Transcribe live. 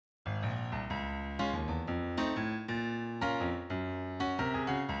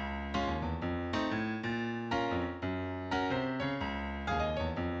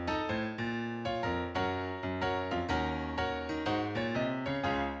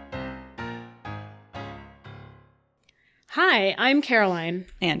Hi, I'm Caroline.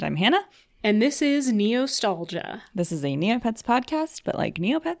 And I'm Hannah. And this is Neostalgia. This is a Neopets podcast, but like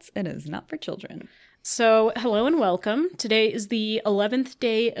Neopets, it is not for children. So, hello and welcome. Today is the 11th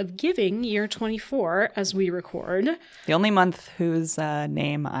day of Giving, year 24, as we record. The only month whose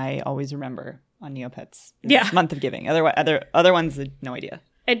name I always remember on Neopets is Month of Giving. Other ones, no idea.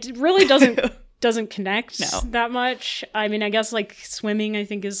 It really doesn't connect that much. I mean, I guess like swimming, I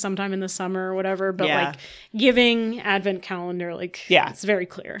think, is sometime in the summer or whatever. But like giving, advent calendar, it's very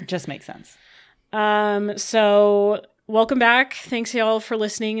clear. It just makes sense. So welcome back. Thanks y'all for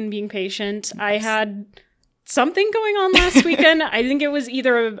listening and being patient. I had something going on last weekend. I think it was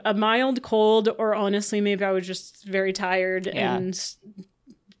either a mild cold or honestly, maybe I was just very tired and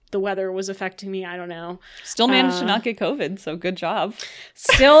the weather was affecting me. I don't know. Still managed to not get COVID, so good job.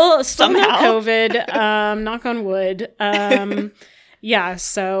 Still no COVID. Knock on wood.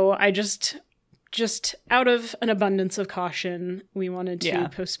 So I just out of an abundance of caution, we wanted to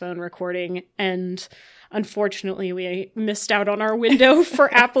postpone recording, and unfortunately, we missed out on our window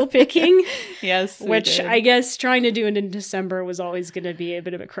for apple picking. Yes, which I guess trying to do it in December was always going to be a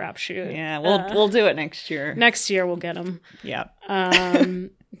bit of a crapshoot. Yeah, we'll do it next year. Next year we'll get them. Yeah.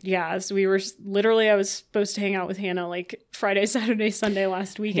 So we were I was supposed to hang out with Hannah like Friday, Saturday, Sunday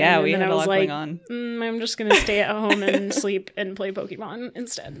last weekend. Yeah, we and had then a lot going on. I'm just going to stay at home and sleep and play Pokemon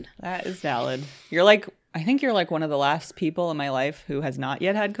instead. That is valid. I think you're like one of the last people in my life who has not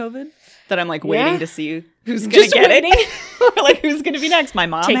yet had COVID that I'm like waiting to see who's going to get it. Or like who's going to be next. My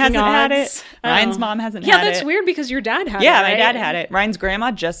mom hasn't had it. Ryan's mom hasn't had it. Yeah, that's weird because your dad had it. Yeah, my dad had it. Ryan's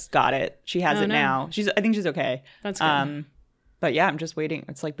grandma just got it. She has it now. I think she's okay. That's good. But yeah, I'm just waiting.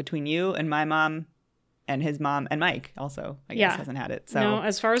 It's like between you and my mom and his mom and Mike also, I guess, hasn't had it. So no,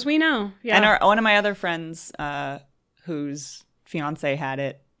 as far as we know. Yeah. And one of my other friends whose fiance had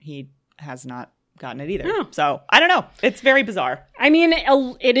it, he has not gotten it either. Oh. So I don't know. It's very bizarre. I mean,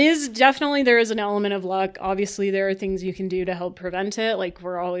 it is definitely, there is an element of luck. Obviously, there are things you can do to help prevent it. Like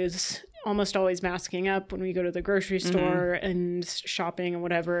we're almost always masking up when we go to the grocery store and shopping and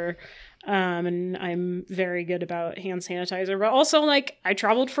whatever. And I'm very good about hand sanitizer, but also like I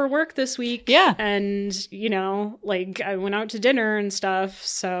traveled for work this week. Yeah. And I went out to dinner and stuff.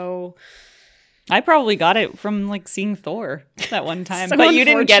 So I probably got it from like seeing Thor that one time, so but you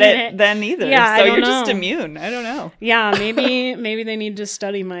didn't get it then either. Yeah, so you're just immune. I don't know. Yeah. Maybe they need to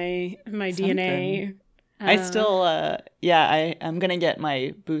study my DNA. I still, I'm going to get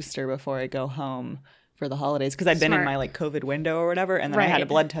my booster before I go home for the holidays because I've been in my like COVID window or whatever. And then I had a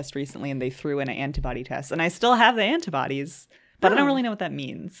blood test recently and they threw in an antibody test and I still have the antibodies, but I don't really know what that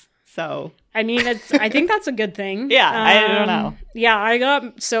means. So, I mean, I think that's a good thing. Yeah. I don't know. Yeah. I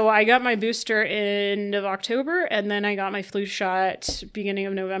got my booster end of October and then I got my flu shot beginning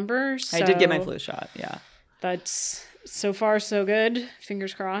of November. So I did get my flu shot. Yeah. That's so far so good.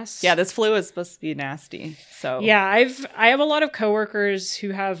 Fingers crossed. Yeah, this flu is supposed to be nasty. So yeah, I have a lot of coworkers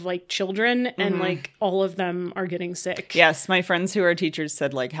who have like children and like all of them are getting sick. Yes, my friends who are teachers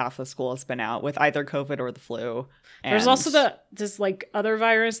said like half the school has been out with either COVID or the flu. There's also this like other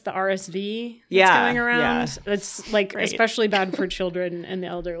virus, the RSV that's going around. Yeah. It's like especially bad for children and the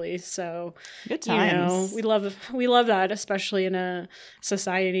elderly. So good times. We love that, especially in a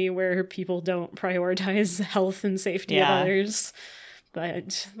society where people don't prioritize health and safety of others.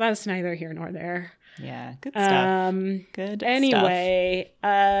 But that's neither here nor there. Yeah, good stuff. Anyway,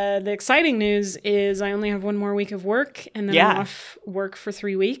 the exciting news is I only have one more week of work and then I'm off work for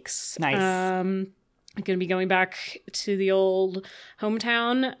 3 weeks. Nice. I'm going to be going back to the old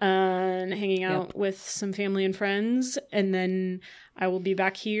hometown and hanging out with some family and friends. And then I will be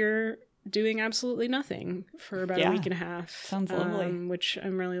back here doing absolutely nothing for about a week and a half. Sounds lovely. Which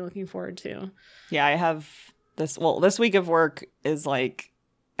I'm really looking forward to. Yeah, I have this week of work is like,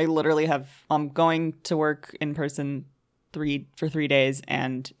 I literally I'm going to work in person for 3 days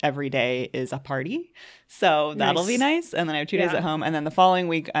and every day is a party. So that'll be nice. And then I have 2 days at home. And then the following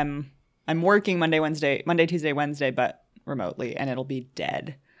week, I'm working Monday, Tuesday, Wednesday, but remotely, and it'll be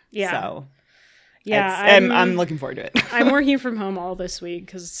dead. Yeah. So, I'm looking forward to it. I'm working from home all this week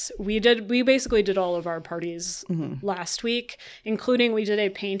because we basically did all of our parties last week, including we did a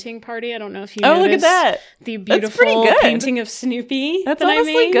painting party. I don't know if you noticed. Look at that. The beautiful painting of Snoopy. That's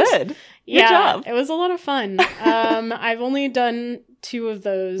honestly good. Good job. It was a lot of fun. I've only done 2 of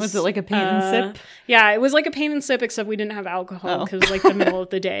those. Was it like a paint and sip? Yeah, it was like a paint and sip, except we didn't have alcohol because it was like the middle of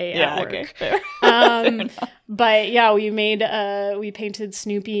the day at work. Okay, fair. But yeah, we painted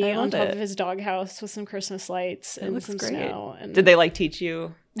Snoopy on top it. of his doghouse with some Christmas lights and some snow. And did they like teach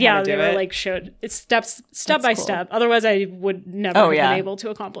you? Yeah, they were like showed it's step by step. Otherwise, I would never have been able to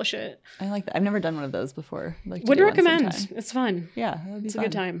accomplish it. I like that. I've never done one of those before. Would recommend. It's fun. Yeah, it's a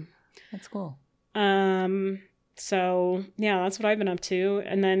good time. That's cool. So yeah, that's what I've been up to.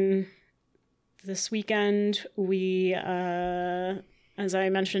 And then this weekend we, as I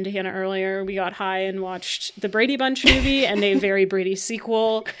mentioned to Hannah earlier, we got high and watched the Brady Bunch movie and a Very Brady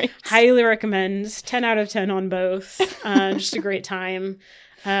sequel. Highly recommend. 10 out of 10 on both. Just a great time.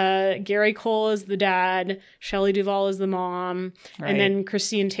 Gary Cole is the dad. Shelley Duvall is the mom. Right. And then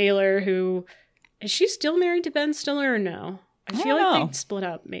Christine Taylor, who is she still married to Ben Stiller or no? I feel like they split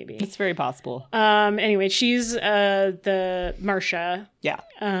up, maybe. It's very possible. Anyway, she's the Marcia. Yeah.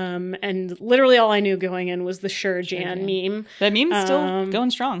 And literally all I knew going in was the Sure Jan meme. That meme's still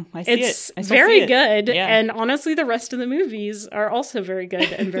going strong. I see it's it. It's very good. Yeah. And honestly, the rest of the movies are also very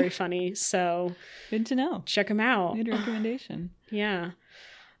good and very funny. So good to know. Check them out. Good recommendation. Yeah.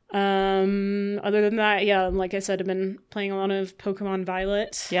 Other than that, yeah, like I said, I've been playing a lot of Pokemon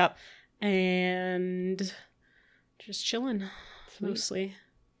Violet. Yep. And just chilling. Sweet. Mostly.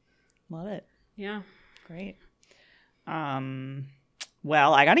 Love it. Yeah. Great.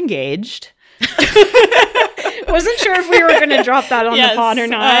 Well, I got engaged. Wasn't sure if we were going to drop that on the pod or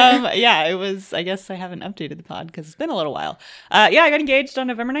not. Yeah, it was. I guess I haven't updated the pod because it's been a little while. Yeah, I got engaged on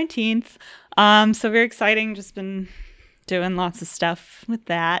November 19th. So very exciting. Just been doing lots of stuff with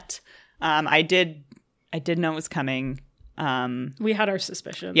that. I did know it was coming. We had our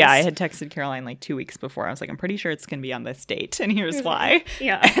suspicions. Yeah, I had texted Caroline like 2 weeks before. I was like, I'm pretty sure it's going to be on this date, and here's why.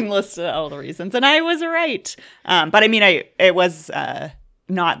 Yeah. And listed all the reasons. And I was right. But I mean, it was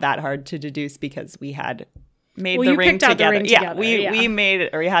not that hard to deduce because we had made the ring together. We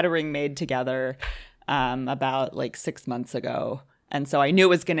had a ring made together about like 6 months ago. And so I knew it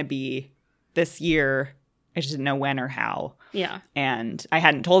was going to be this year. I just didn't know when or how. Yeah. And I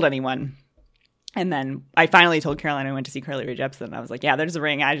hadn't told anyone. And then I finally told Caroline I went to see Carly Rae Jepsen. And I was like, yeah, there's a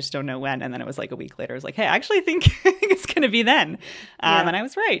ring. I just don't know when. And then it was like a week later. I was like, hey, I actually think it's going to be then. And I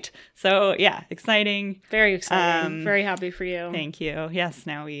was right. So, yeah, exciting. Very exciting. Very happy for you. Thank you. Yes,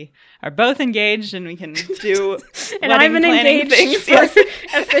 now we are both engaged and we can do and I've been engaged things. For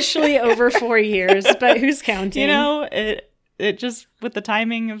officially over 4 years, but who's counting? You know, it just, with the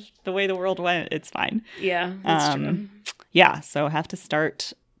timing of the way the world went, it's fine. Yeah, that's true. Yeah, so I have to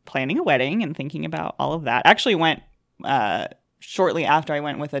start planning a wedding and thinking about all of that. Actually went shortly after I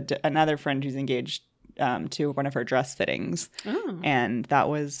went with another friend who's engaged to one of her dress fittings. Oh. And that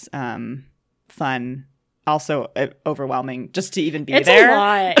was fun. Also overwhelming just to even be there. It's a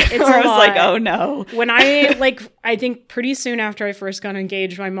lot. It's I was like, oh no. When I think pretty soon after I first got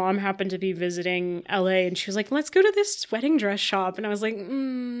engaged, my mom happened to be visiting LA and she was like, let's go to this wedding dress shop. And I was like,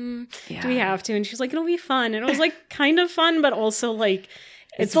 do we have to? And she was like, it'll be fun. And it was like kind of fun, but also like,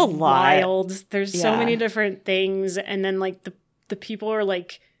 it's a wild. There's so many different things. And then like the people are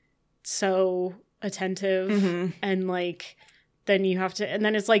like so attentive and like, then you have to, and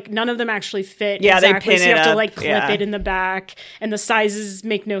then it's like none of them actually fit. Yeah, exactly. They pin so you have it to like up. clip it in the back, and the sizes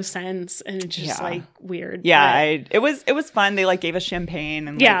make no sense, and it's just like weird. Yeah, it was fun. They like gave us champagne,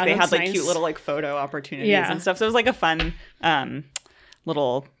 and like, they had like nice. Cute little like photo opportunities and stuff. So it was like a fun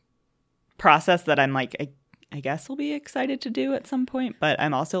little process that I'm like I guess will be excited to do at some point. But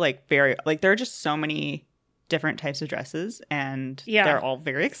I'm also like very like there are just so many different types of dresses and they're all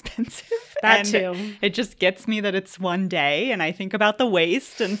very expensive. That too. It just gets me that it's one day and I think about the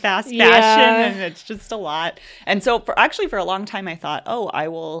waist and fast fashion and it's just a lot. And so for a long time I thought, I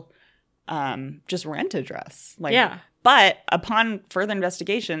will just rent a dress. But upon further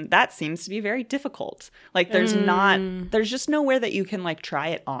investigation, that seems to be very difficult. Like there's just nowhere that you can like try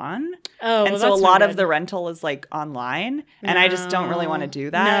it on. Oh, and so a lot of the rental is like online and I just don't really want to do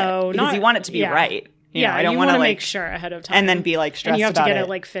that because you want it to be right. I don't want to make sure ahead of time. And then be like stressed about it. And you have to get it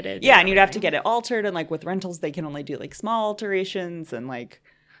like fitted. Yeah, and you'd have to get it altered. And like with rentals, they can only do like small alterations. And like,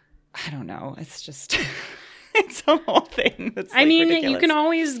 I don't know. It's just, it's a whole thing. That's, I mean, ridiculous. You can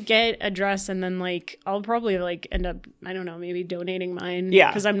always get a dress and then like, I'll probably like end up, I don't know, maybe donating mine. Yeah.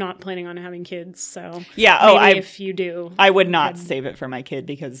 Because I'm not planning on having kids. So maybe if you do. I would not save it for my kid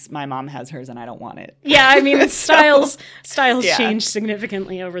because my mom has hers and I don't want it. Yeah, I mean, styles change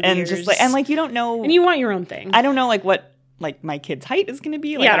significantly over the years. Just like you don't know. And you want your own thing. I don't know like what like my kid's height is going to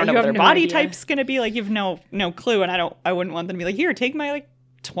be. Like I don't know what their body type's going to be. Like you have no clue. And I wouldn't want them to be like, here, take my like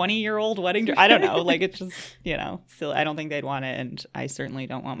 20-year-old wedding dress. I don't know. Like, it's just, still, I don't think they'd want it. And I certainly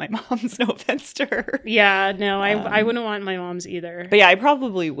don't want my mom's. No offense to her. Yeah, no, I wouldn't want my mom's either. But yeah, I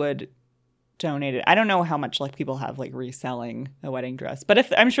probably would donate it. I don't know how much like people have like reselling a wedding dress.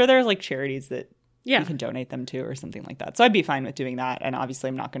 But I'm sure there's like charities that you can donate them to or something like that. So I'd be fine with doing that. And obviously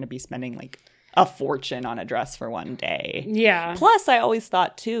I'm not going to be spending like a fortune on a dress for one day. Yeah. Plus, I always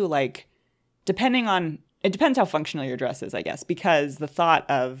thought too, like, it depends how functional your dress is, I guess, because the thought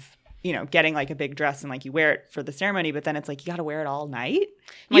of, getting like a big dress and like you wear it for the ceremony, but then it's like you got to wear it all night.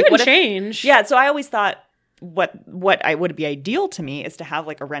 You can change. Yeah. So I always thought what I would be ideal to me is to have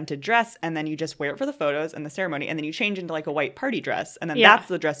like a rented dress and then you just wear it for the photos and the ceremony and then you change into like a white party dress and then that's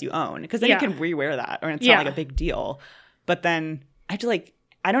the dress you own because then you can rewear that or it's not like a big deal. But then I have to like,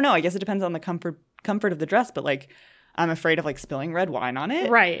 I don't know. I guess it depends on the comfort of the dress, but like I'm afraid of like spilling red wine on it.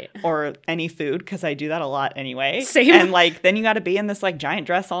 Right. Or any food because I do that a lot anyway. Same. And like then you got to be in this like giant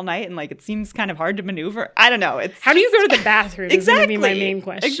dress all night and like it seems kind of hard to maneuver. I don't know. How do you go to the bathroom? Exactly. Is going to be my main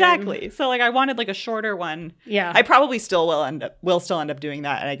question. Exactly. So like I wanted like a shorter one. Yeah. I probably still will still end up doing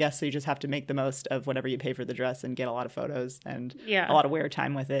that. And I guess so you just have to make the most of whatever you pay for the dress and get a lot of photos and a lot of wear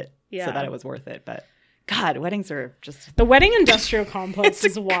time with it so that it was worth it. But God, weddings are just... The wedding industrial complex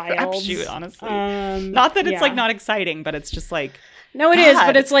is wild. Crapshoot, honestly. Not that it's like not exciting, but it's just like... No, it is,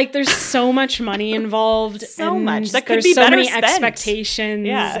 but it's like there's so much money involved. So and much. That could be so better many spent. Expectations.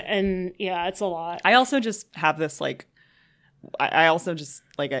 Yeah. And it's a lot. I also just have this like... I also just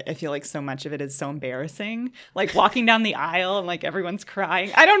like I feel like so much of it is so embarrassing. Like walking down the aisle and like everyone's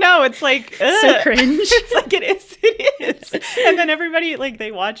crying. I don't know. It's like so cringe. It's like it is. And then everybody like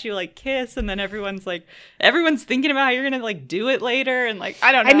they watch you like kiss, and then everyone's thinking about how you're gonna like do it later, and like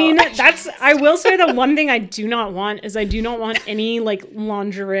I don't know. I mean, I will say the one thing I do not want is I do not want any like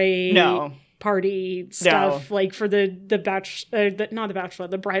lingerie. No. Party stuff like for the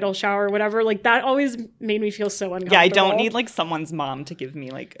bridal shower or whatever, like that always made me feel so uncomfortable. Yeah, I don't need like someone's mom to give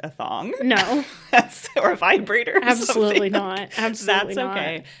me like a thong. No. Or a vibrator or absolutely something. Not. Absolutely That's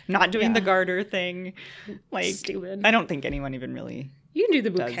okay. Not doing the garter thing. Like stupid. I don't think anyone even really you can do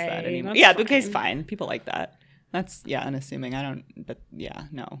the bouquet. Does that anymore. That's bouquet's fine. People like that. That's unassuming. I don't but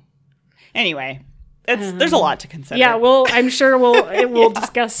no. Anyway. There's a lot to consider. Yeah, I'm sure we'll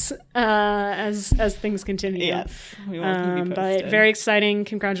discuss as things continue. Yes, we will keep you posted. But very exciting.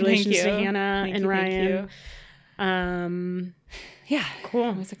 Congratulations to Hannah and Ryan. Yeah,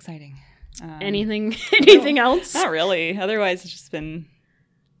 cool. It was exciting. Anything else? Not really. Otherwise, it's just been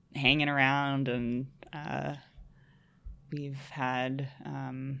hanging around, and we've had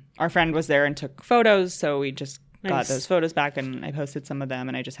our friend was there and took photos, so we just got those photos back, and I posted some of them,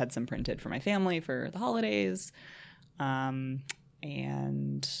 and I just had some printed for my family for the holidays. And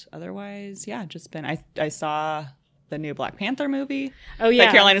otherwise, just been I saw the new Black Panther movie. Oh yeah,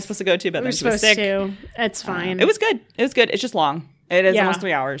 that Caroline was supposed to go to, but then she was sick. It's fine. It was good. It's just long. It is almost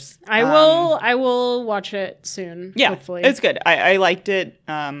 3 hours. I will watch it soon. Yeah, hopefully. It's good. I liked it.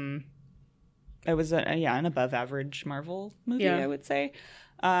 It was an above average Marvel movie, I would say.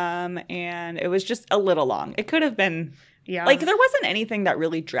 And it was just a little long. It could have been, like there wasn't anything that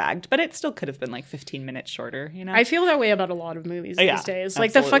really dragged, but it still could have been like 15 minutes shorter, I feel that way about a lot of movies these days.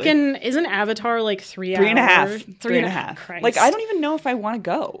 Like absolutely. isn't Avatar like 3 hours? 3 and a half. Christ. Like I don't even know if I want to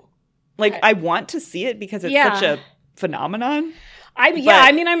go. Like I want to see it because it's such a phenomenon.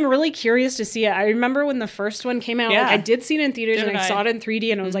 I'm really curious to see it. I remember when the first one came out, like I did see it in theaters and I saw it in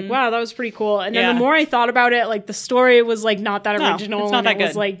 3D and I was like, wow, that was pretty cool. And then the more I thought about it, like the story was like not that original. It's not that good. It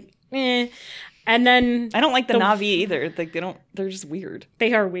was like, eh. And then I don't like the Na'vi either. Like they're just weird.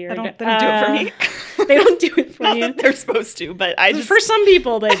 They are weird. They don't do it for me. They don't do it for not you. That they're supposed to, but for some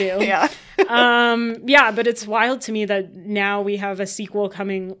people they do. Yeah. But it's wild to me that now we have a sequel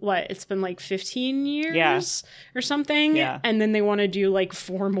coming. It's been like 15 years or something. Yeah. And then they want to do like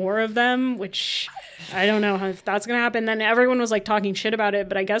 4 more of them, which I don't know if that's going to happen. Then everyone was like talking shit about it,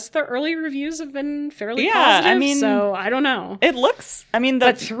 but I guess the early reviews have been fairly positive. I mean, so I don't know. It looks, but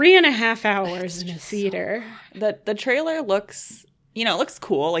 3.5 hours in a theater. The trailer looks, it looks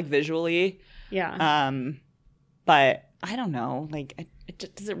cool, like visually. Yeah. But I don't know. Like,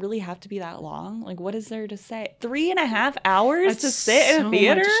 does it really have to be that long? Like, what is there to say? 3.5 hours to sit in a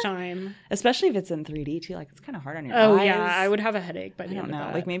theater? Much time. Especially if it's in 3D too. Like, it's kind of hard on your eyes. Oh yeah, I would have a headache by the end of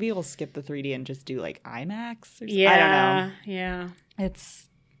that. Like, maybe we'll skip the 3D and just do like IMAX or something. Yeah. I don't know. Yeah.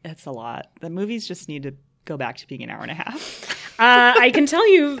 It's a lot. The movies just need to go back to being an hour and a half. I can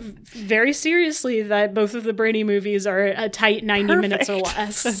tell you very seriously that both of the Brady movies are a tight 90 minutes or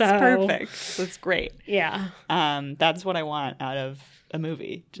less. That's perfect. That's great. Yeah. That's what I want out of a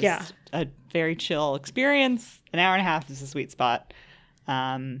movie. Just a very chill experience. An hour and a half is a sweet spot.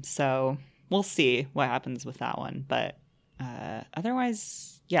 So we'll see what happens with that one. But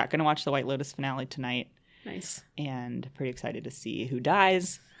otherwise, yeah, going to watch the White Lotus finale tonight. Nice. And pretty excited to see who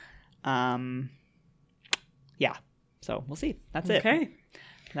dies. Yeah. So we'll see. That's it. Okay.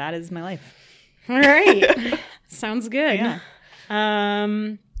 That is my life. All right. Sounds good. Yeah.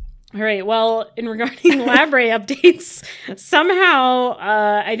 All right. Well, in regarding Library updates, somehow,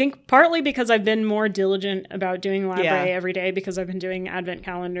 I think partly because I've been more diligent about doing Library every day because I've been doing Advent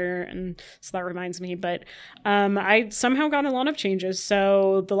Calendar, and so that reminds me. But I somehow got a lot of changes.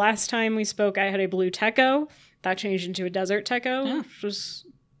 So the last time we spoke, I had a blue Techo. That changed into a desert Techo, which was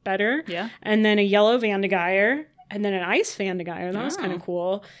better. Yeah. And then a yellow Vandegeyer. And then an ice Vandegeyer. That was kind of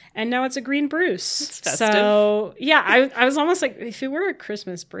cool. And now it's a green Bruce. It's festive. So, yeah, I was almost like, if it were a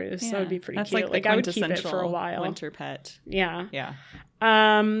Christmas Bruce, that would be pretty cute. Like I would keep it for a while. Winter pet. Yeah. Yeah.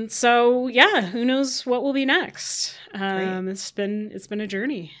 So, yeah, who knows what will be next? It's been a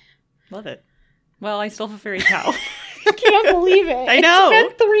journey. Love it. Well, I still have a fairy cow. I can't believe it. I know.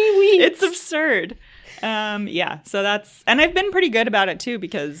 It's been 3 weeks. It's absurd. Yeah, so that's, and I've been pretty good about it too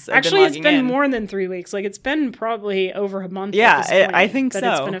because actually it's been more than 3 weeks. Like it's been probably over a month. Yeah, at this point I think that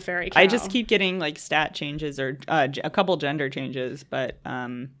so. It's been a fairy cow. I just keep getting like stat changes or a couple gender changes, but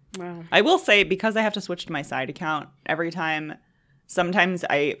wow. I will say because I have to switch to my side account every time. Sometimes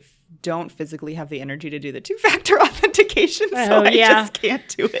I don't physically have the energy to do the 2-factor authentication, so I just can't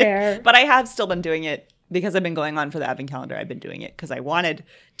do it. But I have still been doing it. Because I've been going on for the Advent Calendar, I've been doing it because I wanted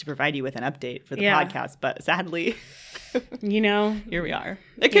to provide you with an update for the podcast. But sadly, here we are.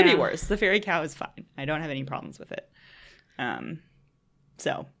 It could be worse. The fairy cow is fine. I don't have any problems with it.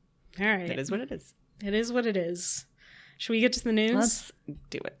 So, all right. It is what it is. It is what it is. Should we get to the news? Let's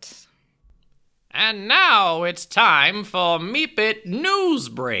do it. And now it's time for Meep It News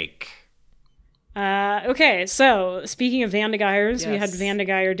Break. Okay, so speaking of Vandegeyers, we had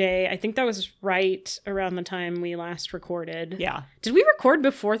Vandegeyer Day. I think that was right around the time we last recorded. Yeah. Did we record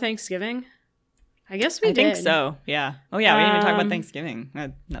before Thanksgiving? I guess we did. I think so, yeah. Oh, yeah, we didn't even talk about Thanksgiving.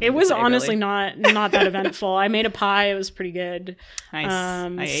 It was honestly not that eventful. I made a pie. It was pretty good. Nice.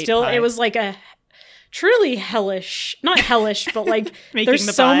 I ate still, pie. It was like a truly hellish, not hellish, but like there's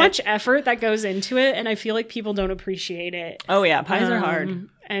the so pie. much effort that goes into it, and I feel like people don't appreciate it. Oh, yeah, pies are hard.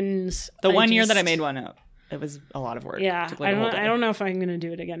 And the one year that I made one, it was a lot of work. Yeah, it took like I don't know if I'm gonna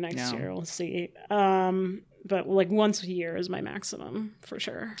do it again next year. We'll see. But like once a year is my maximum for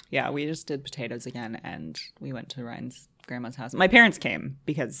sure. Yeah, we just did potatoes again, and we went to Ryan's grandma's house. My parents came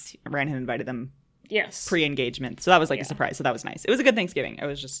because Ryan had invited them. Yes. Pre-engagement, so that was like a surprise. So that was nice. It was a good Thanksgiving. It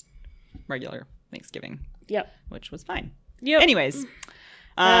was just regular Thanksgiving. Yep. Which was fine. Yep. Anyways.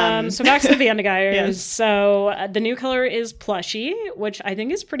 So back to the Vandegeyers. Yes. So the new color is Plushy, which I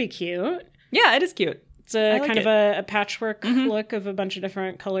think is pretty cute. Yeah, it is cute. It's a kind of a patchwork look of a bunch of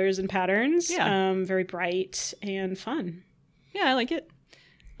different colors and patterns. Yeah. Very bright and fun. Yeah, I like it.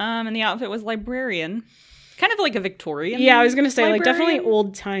 And the outfit was librarian. Kind of like a Victorian. Yeah, I was going to say librarian. like definitely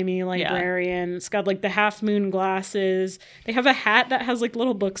old-timey librarian. Yeah. It's got like the half moon glasses. They have a hat that has like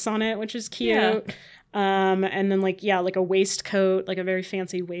little books on it, which is cute. Yeah. And then like a waistcoat, like a very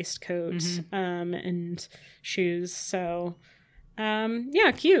fancy waistcoat, and shoes. So,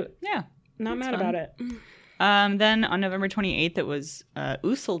 cute. Yeah. Not mad about it. Then on November 28th, it was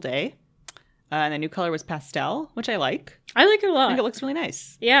Usul Day. And the new color was pastel, which I like. I like it a lot. I think it looks really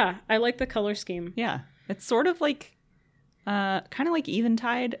nice. Yeah, I like the color scheme. Yeah. It's sort of like kind of like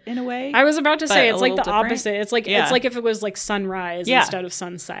Eventide in a way. I was about to say it's like the different. Opposite. It's like it's like if it was like sunrise instead of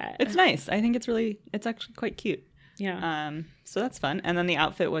sunset. It's nice. I think it's actually quite cute. Yeah. So that's fun. And then the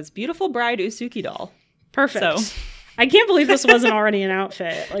outfit was Beautiful Bride Usuki doll. Perfect. So I can't believe this wasn't already an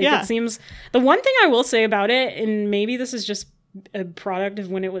outfit. Like it seems the one thing I will say about it, and maybe this is just a product of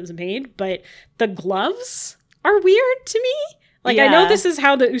when it was made, but the gloves are weird to me. Like I know this is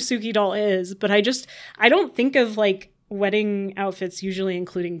how the Usuki doll is, but I don't think of like wedding outfits usually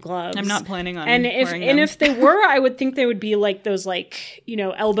including gloves. I'm not planning on wearing them. If they were, I would think they would be like those like,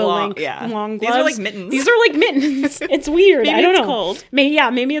 elbow length long gloves. These are like mittens. It's weird. Maybe I don't it's know. Cold.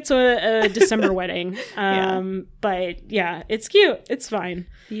 Maybe it's a December wedding. But yeah, it's cute. It's fine.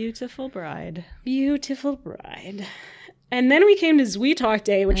 Beautiful bride. Beautiful bride. And then we came to Zui Talk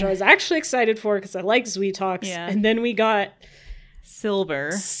Day, which I was actually excited for because I like Zui Talks. Yeah. And then we got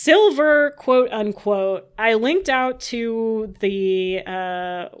silver, quote unquote. I linked out to the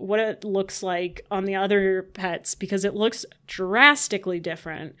what it looks like on the other pets because it looks drastically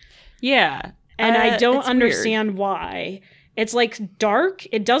different. Yeah. And I don't understand why. It's like dark.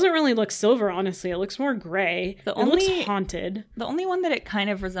 It doesn't really look silver, honestly. It looks more gray. It looks haunted. The only one that it kind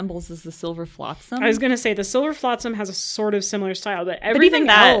of resembles is the Silver Flotsam. I was going to say the Silver Flotsam has a sort of similar style, but everything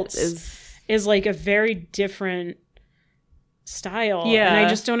else is like a very different style. Yeah. And I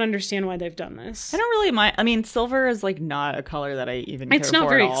just don't understand why they've done this. I don't really mind. I mean, silver is like not a color that I even care It's not for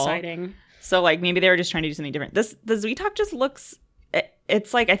very at all. exciting. So like maybe they were just trying to do something different. The Zweetok just looks,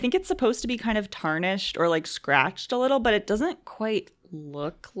 it's like, I think it's supposed to be kind of tarnished or like scratched a little, but it doesn't quite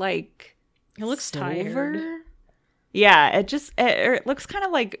look like It looks silver. tired. Yeah, it looks kind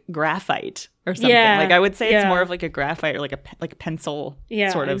of like graphite or something. Yeah, like I would say it's yeah. more of like a graphite or like a pencil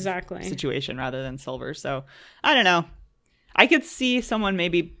sort of exactly. situation rather than silver. So I don't know. I could see someone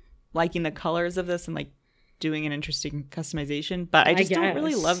maybe liking the colors of this and like doing an interesting customization, but I just don't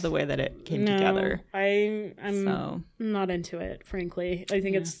really love the way that it came together. I'm not into it, frankly. I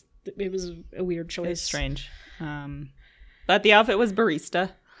think it was a weird choice. It's strange. But the outfit was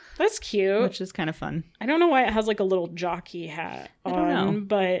barista, That's cute. which is kind of fun. I don't know why it has like a little jockey hat on, I don't know.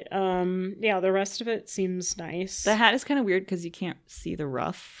 but yeah, the rest of it seems nice. The hat is kind of weird because you can't see the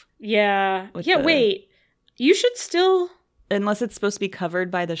ruff. Yeah. With Yeah, the- wait. You should still Unless it's supposed to be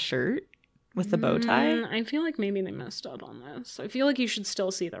covered by the shirt with the bow tie. I feel like maybe they messed up on this. I feel like you should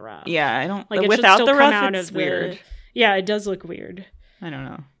still see the ruff. Yeah, I don't. Like it without should the still ruff, come out it's of weird. Yeah, it does look weird. I don't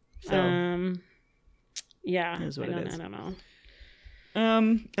know. So, Yeah. It is what it is. I don't know.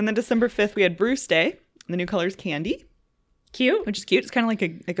 and then December 5th, we had Bruce Day. The new color is candy, Cute. which is cute. It's kind of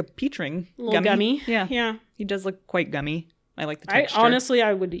like a peach ring, Little gummy. Yeah, Yeah. he does look quite gummy. I like the texture. Honestly,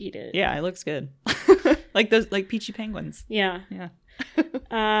 I would eat it. Yeah, it looks good. Like those peachy penguins. Yeah. Yeah.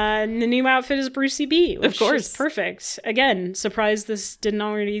 And the new outfit is Brucey B, which Of course. is perfect. Again, surprised this didn't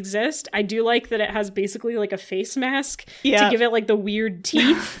already exist. I do like that it has basically like a face mask Yeah. to give it like the weird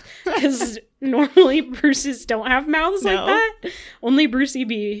teeth, because normally Bruce's don't have mouths like No. that. Only Brucey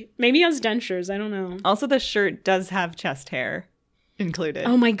B. Maybe he has dentures. I don't know. Also, the shirt does have chest hair included.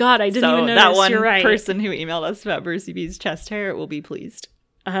 Oh my god, I didn't so even notice. that one You're right. person who emailed us about Brucey B's chest hair will be pleased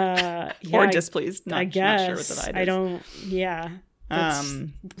Yeah, or displeased. I Not guess. sure what the vibe is. I don't. Yeah.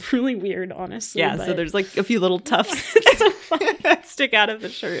 That's really weird, honestly. Yeah, but so there's like a few little tufts that stick out of the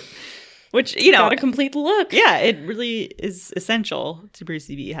shirt, which, you know, gotta complete the look. yeah, it really is essential to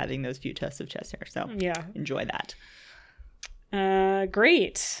Brucey B having those few tufts of chest hair. So Yeah. enjoy that.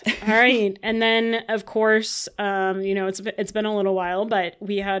 Great. All right. And then, of course, it's been a little while, but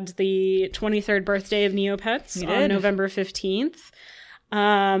we had the 23rd birthday of Neopets We on did. November 15th.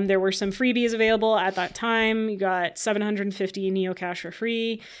 There were some freebies available at that time. You got 750 Neocash for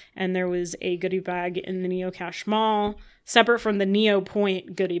free, and there was a goodie bag in the Neocash Mall, separate from the Neo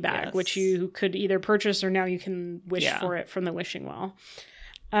Point goodie bag, Yes. which you could either purchase or now you can wish Yeah. for it from the wishing well.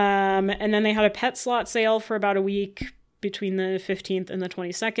 And then they had a pet slot sale for about a week between the 15th and the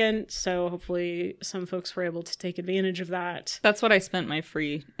 22nd. So hopefully some folks were able to take advantage of that. That's what I spent my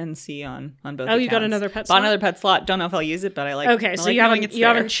free NC on both. Oh, you got accounts. another pet Bought slot? another pet slot. Don't know if I'll use it, but I like. Okay, I so like you knowing haven't it's you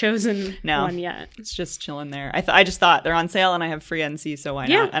there. haven't chosen No. one yet. It's just chilling there. I just thought they're on sale and I have free NC, so why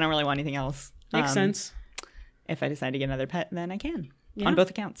Yeah. not? I don't really want anything else. Makes sense. If I decide to get another pet, then I can Yeah. on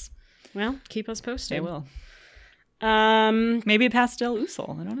both accounts. Well, keep us posted. I will. Um, Maybe a pastel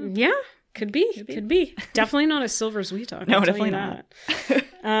Usul. I don't know. yeah, could be. Definitely not a silver Zweetok. No, I'll tell definitely you not.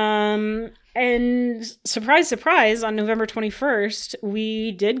 that. And surprise, surprise, on November 21st,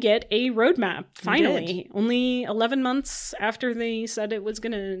 we did get a roadmap, finally. Only 11 months after they said it was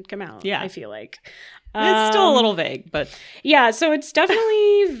going to come out, Yeah. I feel like. It's still a little vague, but Yeah, so it's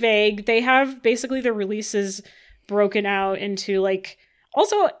definitely vague. They have basically the releases broken out into like,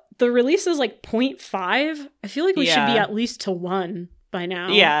 also the release is like 0.5. I feel like we should be Yeah. at least to 1 by now.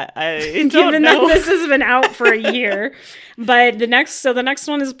 yeah, I Given don't know. that this has been out for a year. But the next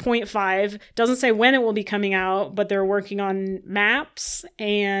one is 0.5. Doesn't say when it will be coming out, but they're working on maps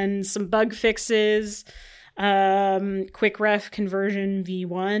and some bug fixes, quick ref conversion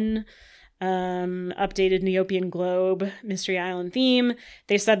v1, updated Neopian Globe Mystery Island theme.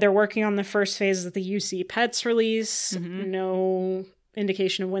 They said they're working on the first phase of the UC Pets release. No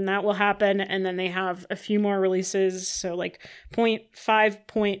indication of when that will happen, and then they have a few more releases, so like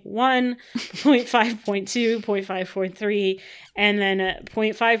 0.5.1, 0.5.2, 0.5.3, and then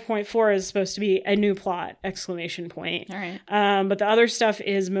 0.5.4 is supposed to be a new plot, ! All right. But the other stuff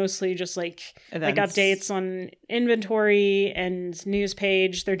is mostly just like Events. updates on inventory and news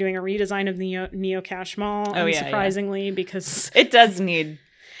page. They're doing a redesign of Neo Cash Mall, Oh, yeah, unsurprisingly, because It does need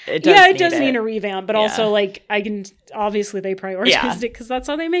it does need a revamp, but Yeah. also like obviously they prioritized it because that's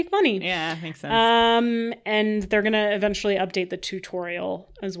how they make money. Yeah, makes sense. And they're gonna eventually update the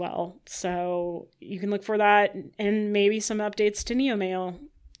tutorial as well, so you can look for that, and maybe some updates to NeoMail.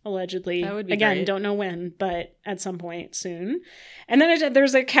 Allegedly. That would be Again, great. don't know when, but at some point soon. And then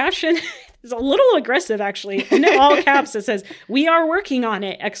there's a caption. It's a little aggressive, actually. In all caps, it says, "We are working on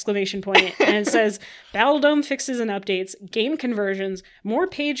it!" exclamation point. And it says, "Battledome fixes and updates, game conversions, more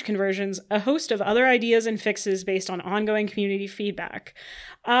page conversions, a host of other ideas and fixes based on ongoing community feedback."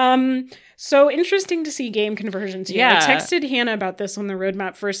 So interesting to see game conversions here. Yeah. I texted Hannah about this when the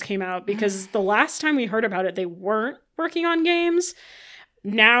roadmap first came out, because the last time we heard about it, they weren't working on games.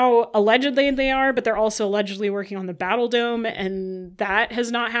 Now, allegedly they are, but they're also allegedly working on the Battledome, and that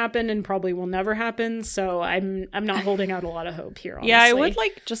has not happened and probably will never happen. So I'm not holding out a lot of hope here, honestly. Yeah, I would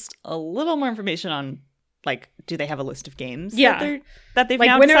like just a little more information on, like, do they have a list of games that they've like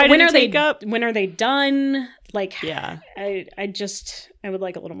now when decided are to take up? when are they done? Like, Yeah. I would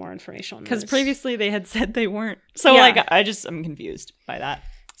like a little more information on Because this. previously they had said they weren't. So, Yeah. like, I'm confused by that.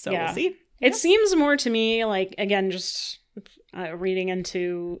 So Yeah. we'll see. It seems more to me like, again, just reading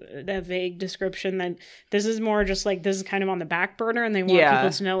into the vague description, that this is more just like, this is kind of on the back burner, and they want Yeah. people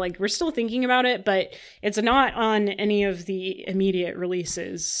to know, like, we're still thinking about it, but it's not on any of the immediate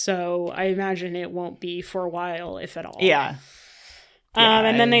releases. So I imagine it won't be for a while, if at all. Yeah. Yeah,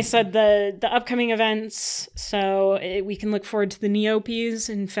 And then they said the upcoming events. So we can look forward to the Neopies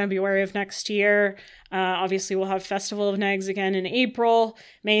in February of next year. Obviously, we'll have Festival of Nags again in April.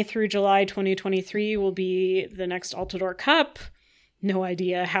 May through July 2023 will be the next Altador Cup. No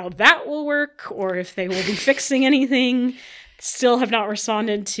idea how that will work or if they will be fixing anything. Still have not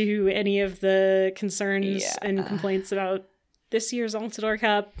responded to any of the concerns and complaints about this year's Altador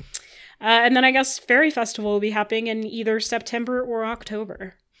Cup. And then I guess Fairy Festival will be happening in either September or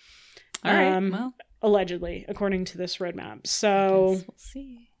October. All right. Well, Allegedly, according to this roadmap. So we'll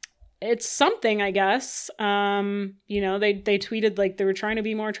see. it's something, I guess. They tweeted like they were trying to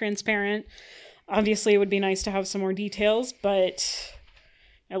be more transparent. Obviously, it would be nice to have some more details, but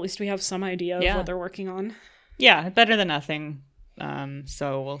at least we have some idea of what they're working on. Yeah, better than nothing.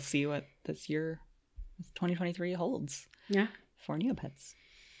 So we'll see what this year, 2023, holds. Yeah. For Neopets.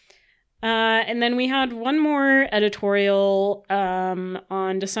 And then we had one more editorial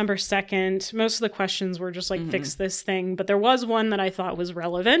on December 2nd. Most of the questions were just like, fix this thing. But there was one that I thought was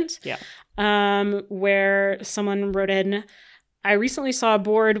relevant. Yeah. Where someone wrote in, "I recently saw a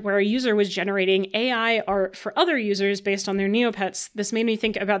board where a user was generating AI art for other users based on their Neopets. This made me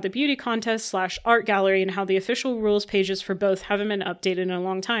think about the beauty contest / art gallery and how the official rules pages for both haven't been updated in a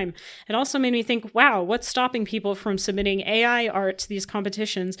long time. It also made me think, wow, what's stopping people from submitting AI art to these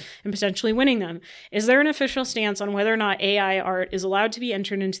competitions and potentially winning them? Is there an official stance on whether or not AI art is allowed to be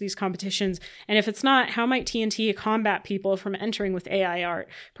entered into these competitions? And if it's not, how might TNT combat people from entering with AI art?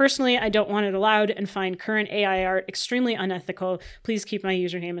 Personally, I don't want it allowed and find current AI art extremely unethical. Please keep my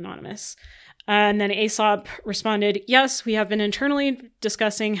username anonymous." And then Aesop responded, "Yes, we have been internally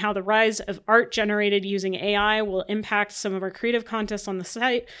discussing how the rise of art generated using AI will impact some of our creative contests on the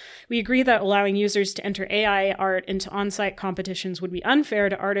site. We agree that allowing users to enter AI art into on-site competitions would be unfair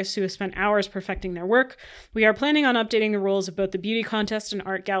to artists who have spent hours perfecting their work. We are planning on updating the rules of both the beauty contest and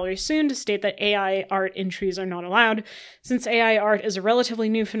art gallery soon to state that AI art entries are not allowed. Since AI art is a relatively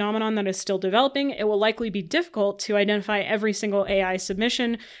new phenomenon that is still developing, it will likely be difficult to identify every single AI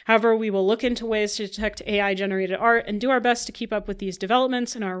submission. However, we will look into ways to detect AI-generated art and do our best to keep up with these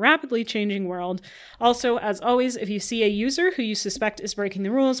developments in our rapidly changing world. Also, as always, if you see a user who you suspect is breaking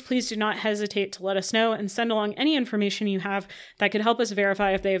the rules, please do not hesitate to let us know and send along any information you have that could help us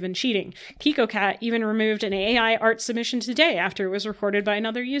verify if they have been cheating. KikoCat even removed an AI art submission today after it was reported by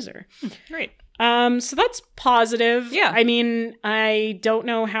another user." Great. So that's positive. Yeah. I mean, I don't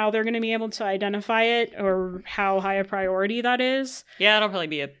know how they're going to be able to identify it or how high a priority that is. Yeah, it'll probably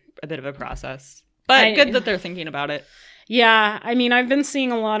be a bit of a process. But good that they're thinking about it. Yeah, I mean, I've been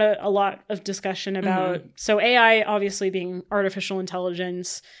seeing a lot of discussion about so AI obviously being artificial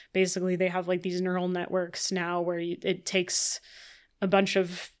intelligence. Basically, they have like these neural networks now where it takes a bunch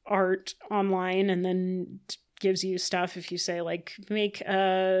of art online and then gives you stuff if you say like make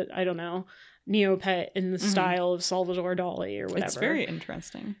I don't know, Neopet in the style of Salvador Dali or whatever. It's very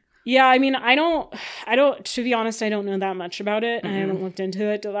interesting. Yeah, I mean, I don't, to be honest, I don't know that much about it. I haven't looked into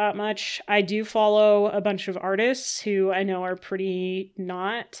it that much. I do follow a bunch of artists who I know are pretty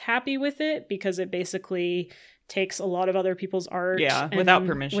not happy with it because it basically takes a lot of other people's art. Yeah, without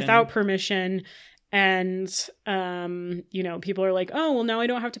permission. And, people are like, oh, well, now I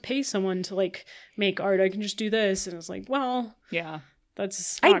don't have to pay someone to like make art. I can just do this. And it's like, well, yeah,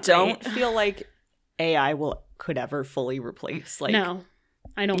 That's I not don't great. feel like AI could ever fully replace, like, No,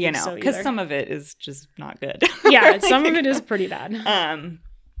 I don't you think know, so because either. some of it is just not good. Yeah, some of it is pretty bad.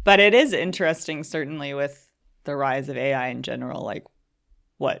 But it is interesting, certainly, with the rise of AI in general, like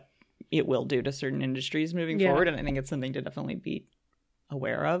what it will do to certain industries moving forward, and I think it's something to definitely be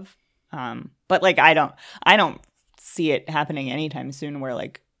aware of. But like, I don't see it happening anytime soon where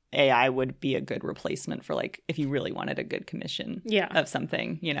like AI would be a good replacement for like if you really wanted a good commission of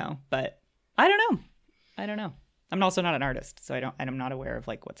something, you know. But I don't know. I'm also not an artist, so I'm not aware of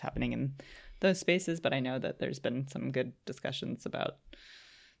like what's happening in those spaces. But I know that there's been some good discussions about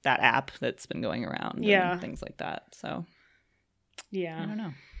that app that's been going around, and things like that. So I don't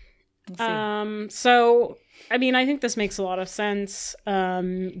know. We'll see. So I mean, I think this makes a lot of sense.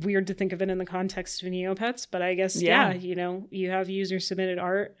 Weird to think of it in the context of Neopets, but I guess you know, you have user submitted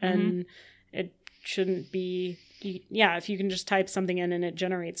art, and it shouldn't be. If you can just type something in and it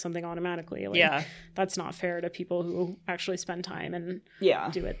generates something automatically, like, that's not fair to people who actually spend time and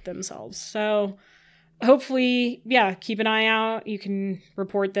do it themselves. So hopefully, keep an eye out. You can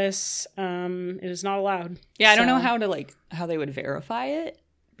report this. It is not allowed. I don't know how they would verify it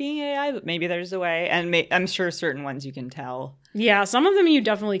being AI, but maybe there's a way. And I'm sure certain ones you can tell. Yeah, some of them you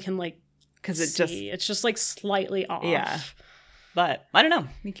definitely can because it's just like slightly off. Yeah, but I don't know.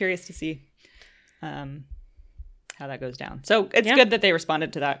 I'm curious to see how that goes down. So it's good that they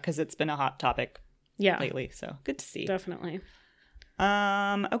responded to that because it's been a hot topic lately. So good to see. Definitely.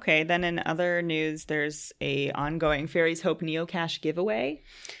 Okay, then in other news, there's a ongoing Fairies Hope Neocache giveaway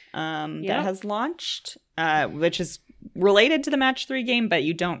that has launched, which is related to the Match 3 game, but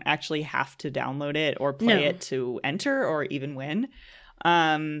you don't actually have to download it or play it to enter or even win.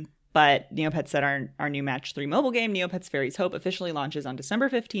 But Neopets said our new Match 3 mobile game, Neopets Fairies Hope, officially launches on December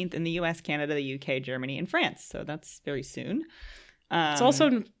 15th in the US, Canada, the UK, Germany, and France. So that's very soon. It's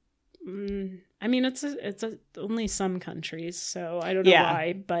also... I mean, it's only some countries, so I don't know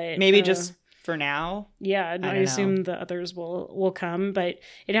why, but maybe just for now. Yeah, I assume the others will come, but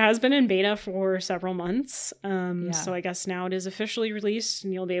it has been in beta for several months. So I guess now it is officially released,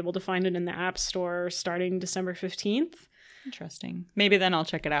 and you'll be able to find it in the App Store starting December 15th. Interesting. Maybe then I'll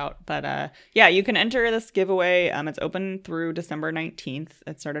check it out. But you can enter this giveaway. It's open through December 19th.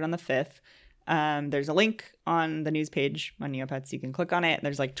 It started on the 5th. There's a link on the news page on Neopets. You can click on it.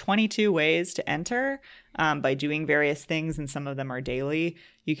 There's like 22 ways to enter by doing various things, and some of them are daily.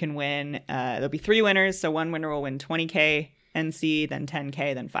 You can win. There'll be 3 winners. So one winner will win 20K NC, then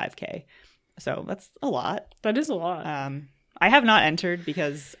 10K, then 5K. So that's a lot. That is a lot. I have not entered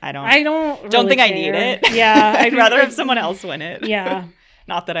because I don't really think care. I need it. Yeah. I'd rather have someone else win it. Yeah.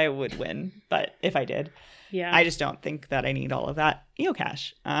 Not that I would win, but if I did. Yeah. I just don't think that I need all of that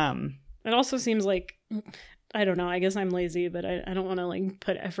Neocache. It also seems like, I don't know, I guess I'm lazy, but I don't want to like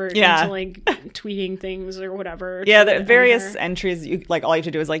put effort into like tweeting things or whatever. Yeah, the various entries, all you have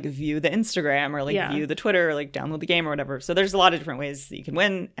to do is like view the Instagram or like view the Twitter or like download the game or whatever. So there's a lot of different ways that you can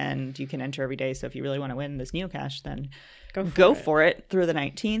win, and you can enter every day. So if you really want to win this Neocache, then go for it through the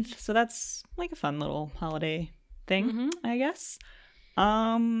 19th. So that's like a fun little holiday thing, I guess.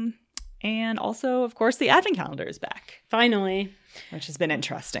 And also, of course, the Advent calendar is back. Finally. Which has been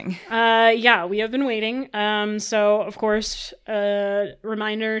interesting. We have been waiting. So, of course,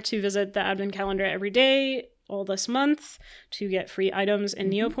 reminder to visit the Advent calendar every day all this month to get free items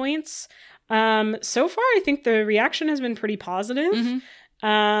and Neopoints. So far, I think the reaction has been pretty positive.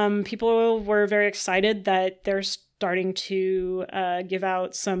 People were very excited that they're starting to give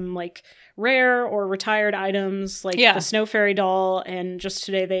out some like rare or retired items like the Snow Fairy doll, and just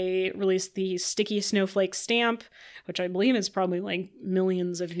today they released the Sticky Snowflake stamp, which I believe is probably like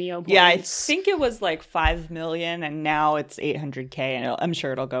millions of Neopoints. Yeah, I think it was like 5 million, and now it's 800K, and I'm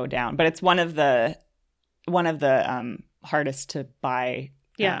sure it'll go down. But it's one of the hardest to buy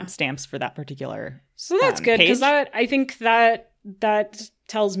stamps for that particular. So that's good, because I think that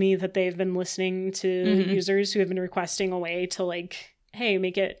tells me that they've been listening to users who have been requesting a way to like, hey,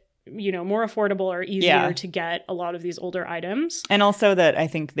 make it, more affordable or easier to get a lot of these older items. And also that I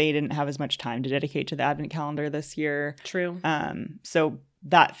think they didn't have as much time to dedicate to the Advent calendar this year. True. So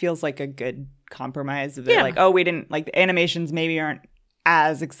that feels like a good compromise of it. Like, we didn't, like, the animations maybe aren't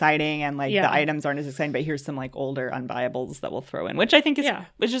as exciting, and like the items aren't as exciting, but here's some like older unbuyables that we'll throw in, which I think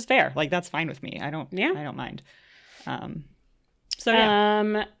is fair. Like, that's fine with me. I don't mind.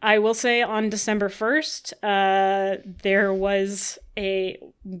 I will say on December 1st, there was a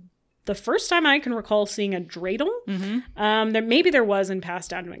the first time I can recall seeing a dreidel. Maybe there was in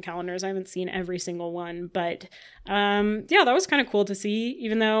past Advent calendars. I haven't seen every single one, but that was kind of cool to see,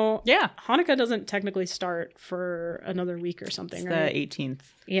 even though Hanukkah doesn't technically start for another week or something. It's right? the 18th.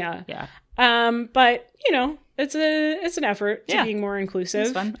 Yeah. Yeah. But it's an effort to being more inclusive.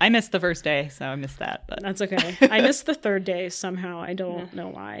 It's fun. I missed the first day, so I missed that, but that's okay. I missed the third day somehow. I don't know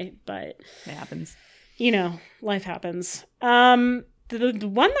why, but it happens. Life happens. The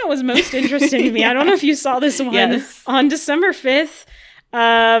one that was most interesting to me, I don't know if you saw this one, on December 5th.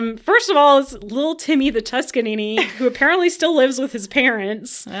 First of all, it's little Timmy the Tuscanini, who apparently still lives with his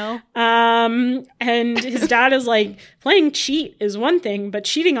parents. Well. And his dad is like, playing cheat is one thing, but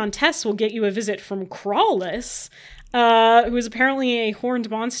cheating on tests will get you a visit from Crawless, who is apparently a horned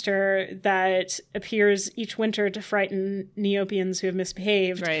monster that appears each winter to frighten Neopians who have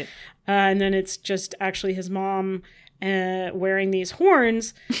misbehaved. Right. And then it's just actually his mom wearing these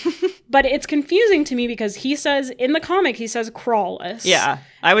horns. But it's confusing to me because in the comic he says Crawless. Yeah,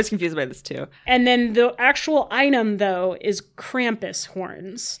 I was confused by this too. And then the actual item though is Krampus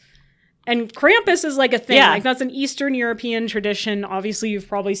horns. And Krampus is like a thing. Like that's an Eastern European tradition. Obviously you've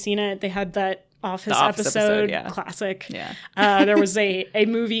probably seen it. They had that Office episode. Classic. Yeah. There was a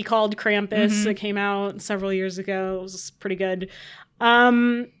movie called Krampus that came out several years ago. It was pretty good.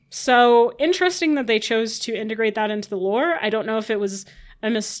 So interesting that they chose to integrate that into the lore. I don't know if it was a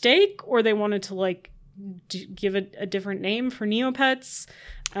mistake or they wanted to give it a different name for Neopets.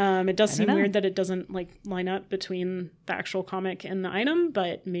 It does seem weird that it doesn't line up between the actual comic and the item,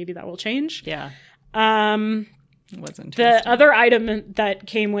 but maybe that will change. Yeah. It was interesting. The other item that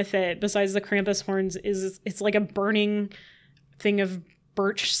came with it, besides the Krampus horns, it's like a burning thing of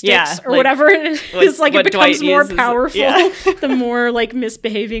birch sticks or whatever it is. It becomes more powerful the more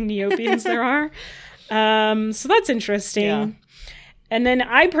misbehaving Neopians there are. So that's interesting. Yeah. And then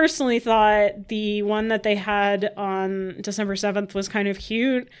I personally thought the one that they had on December 7th was kind of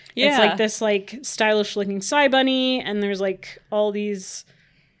cute. Yeah. It's this stylish looking Psy Bunny, and there's all these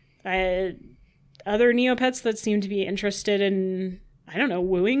other Neopets that seem to be interested in, I don't know,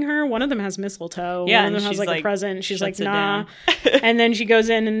 wooing her. One of them has mistletoe. Yeah, one of them has a present. She's like, nah. And then she goes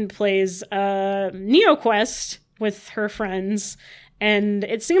in and plays NeoQuest with her friends. And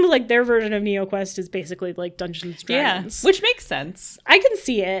it seems like their version of NeoQuest is basically like Dungeons & Dragons. Yeah, which makes sense. I can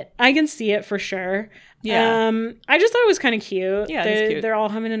see it for sure. Yeah. I just thought it was kind of cute. Yeah, it's cute. They're all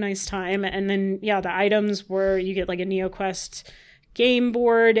having a nice time. And then, the items were you get a NeoQuest game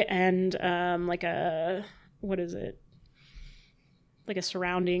board and what is it? A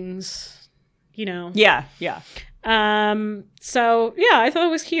surroundings, Yeah. So I thought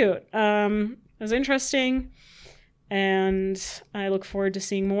it was cute. It was interesting. And I look forward to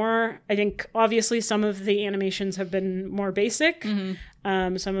seeing more. I think, obviously, some of the animations have been more basic.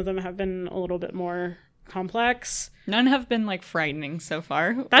 Mm-hmm. Some of them have been a little bit more complex. None have been, frightening so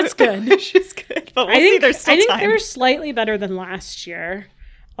far. That's good. Which is good. But we'll see. There's still time. I think they're slightly better than last year.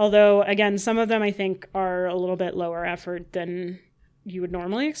 Although, again, some of them, I think, are a little bit lower effort than you would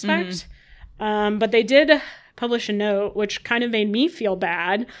normally expect. Mm-hmm. But they did publish a note, which kind of made me feel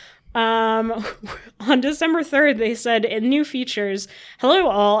bad. On December 3rd, they said in new features, "Hello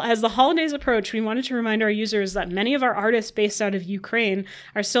all, as the holidays approach, we wanted to remind our users that many of our artists based out of Ukraine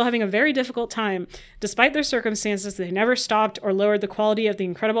are still having a very difficult time. Despite their circumstances, they never stopped or lowered the quality of the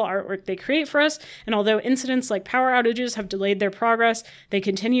incredible artwork they create for us, and although incidents like power outages have delayed their progress, they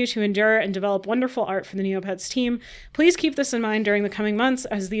continue to endure and develop wonderful art for the Neopets team. Please keep this in mind during the coming months,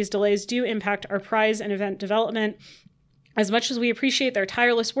 as these delays do impact our prize and event development. As much as we appreciate their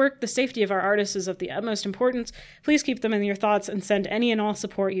tireless work, the safety of our artists is of the utmost importance. Please keep them in your thoughts and send any and all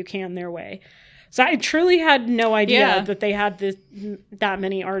support you can their way." So I truly had no idea that they had that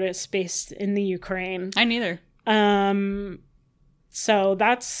many artists based in the Ukraine. I neither. So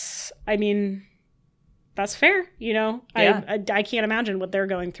that's fair, Yeah. I can't imagine what they're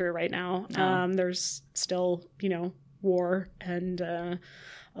going through right now. No. There's still, war and a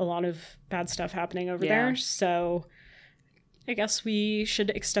lot of bad stuff happening over there. So I guess we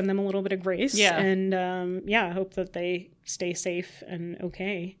should extend them a little bit of grace. Yeah. And hope that they stay safe and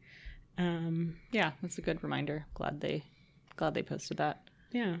okay. That's a good reminder. Glad they posted that.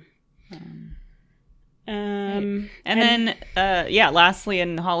 Yeah. And then lastly,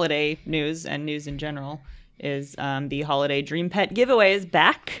 in holiday news and news in general, is the holiday Dream Pet giveaway is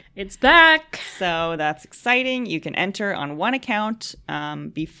back. It's back. So that's exciting. You can enter on one account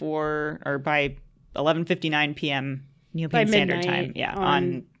before or by 11:59 p.m. Neopian Standard Time. Yeah,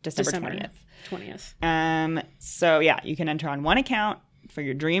 on December 20th. So you can enter on one account for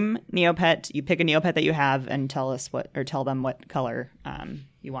your dream Neopet. You pick a Neopet that you have and tell them what color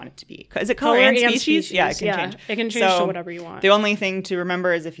you want it to be. Is it color and species? Yeah, it can change. It can change to whatever you want. The only thing to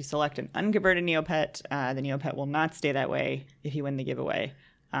remember is if you select an unconverted Neopet, the Neopet will not stay that way if you win the giveaway.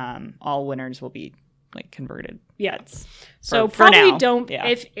 All winners will be like converted. Yeah. Pets. So for probably now. don't Yeah.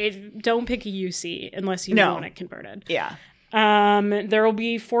 if don't pick a UC unless you want it converted. Yeah. There will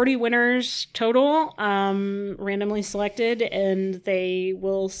be 40 winners total, randomly selected, and they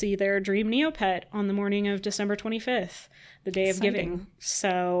will see their dream Neopet on the morning of December 25th, the day of giving.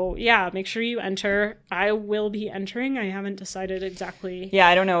 So yeah, make sure you enter. I will be entering. I haven't decided exactly. Yeah,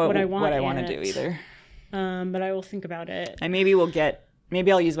 I don't know what I want to do either. But I will think about it.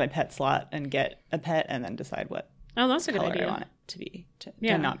 Maybe I'll use my pet slot and get a pet and then decide what that's a good color idea. I want it to be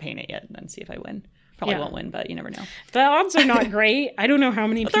to not paint it yet and then see if I win. Probably won't win, but you never know. The odds are not great. I don't know how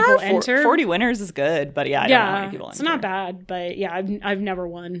many people enter. 40 winners is good, but I don't know how many people enter. It's not bad, but I've never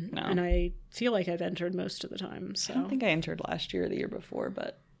won, and I feel like I've entered most of the time. So I don't think I entered last year or the year before,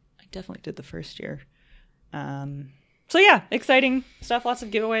 but I definitely did the first year. So yeah, exciting stuff. Lots of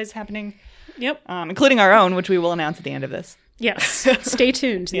giveaways happening. Yep, including our own, which we will announce at the end of this. Yes, stay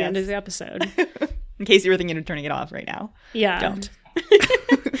tuned to the end of the episode. In case you were thinking of turning it off right now. Yeah, don't.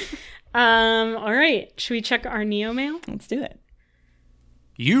 All right. Should we check our Neo mail? Let's do it.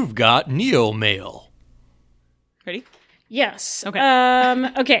 You've got Neo mail. Ready? Yes.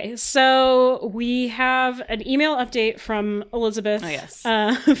 Okay. Okay. So we have an email update from Elizabeth. Oh, yes.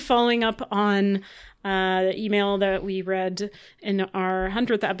 Following up on the email that we read in our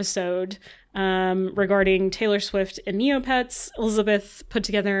 100th episode regarding Taylor Swift and Neopets. Elizabeth put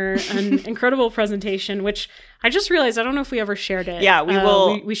together an incredible presentation, which I just realized I don't know if we ever shared it. Yeah, we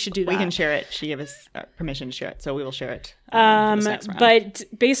will. We should do that. We can share it. She gave us permission to share it, so we will share it. For this next round. But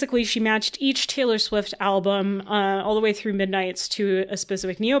basically, she matched each Taylor Swift album all the way through Midnights to a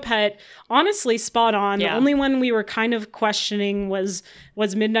specific Neopet. Honestly, spot on. Yeah. The only one we were kind of questioning was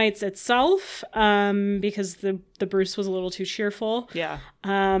Midnights itself, because the Bruce was a little too cheerful. Yeah.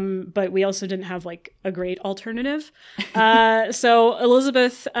 But we also didn't have like a great alternative. So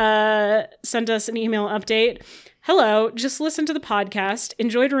Elizabeth sent us an email update. Hello, just listened to the podcast.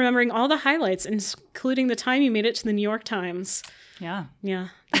 Enjoyed remembering all the highlights, including the time you made it to the New York Times. Yeah. Yeah,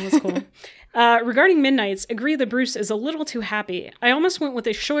 that was cool. Regarding Midnights, agree that Bruce is a little too happy. I almost went with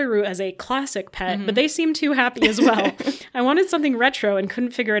a Shoiru as a classic pet, but they seem too happy as well. I wanted something retro and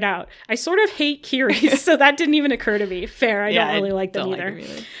couldn't figure it out. I sort of hate Kiri, so that didn't even occur to me. Fair, I don't really like them either.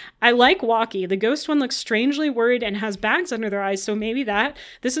 I like Walkie. The ghost one looks strangely worried and has bags under their eyes, so maybe that.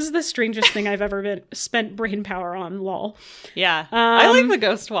 This is the strangest thing I've ever spent brain power on, lol. Yeah. I like the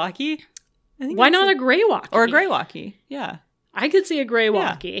ghost Walkie. Why not a gray Walkie? Or a gray Walkie. Yeah. I could see a gray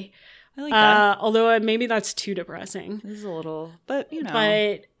Walkie. I like that. Although maybe that's too depressing. This is a little, but you know.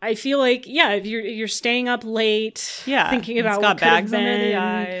 But I feel like, if you're staying up late, thinking about it's what got could have bags under the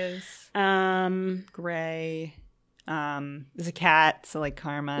been. eyes. Gray. There's a cat, so like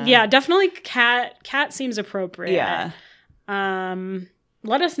Karma. Yeah, definitely cat seems appropriate. Yeah.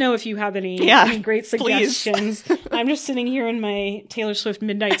 Let us know if you have any great suggestions. I'm just sitting here in my Taylor Swift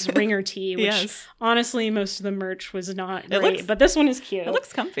Midnights ringer tee, which honestly, most of the merch was not great, but this one is cute. It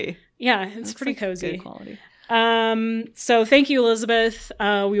looks comfy. Yeah, it's pretty cozy. Good quality. So thank you, Elizabeth.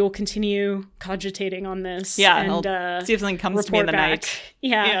 We will continue cogitating on this. Yeah, and see if something comes to me in the night.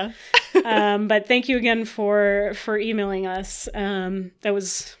 Yeah. But thank you again for emailing us. That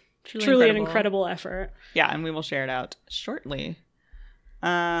was truly an incredible effort. Yeah, and we will share it out shortly.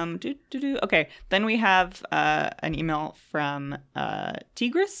 Okay, then we have an email from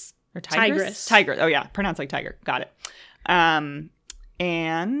Tigris or Tigris. Tigris. Oh yeah, pronounced like tiger. Got it.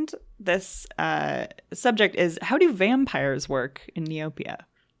 And this subject is, how do vampires work in Neopia?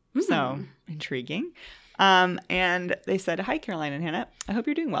 So intriguing. And they said, hi, Caroline and Hannah. I hope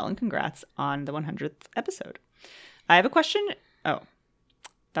you're doing well and congrats on the 100th episode. I have a question. Oh,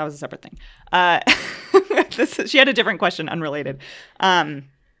 that was a separate thing. She had a different question, unrelated.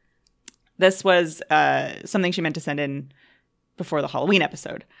 This was something she meant to send in before the Halloween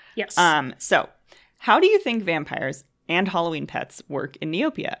episode. Yes. So how do you think vampires and Halloween pets work in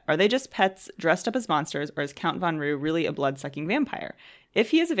Neopia? Are they just pets dressed up as monsters, or is Count Von Roo really a blood-sucking vampire?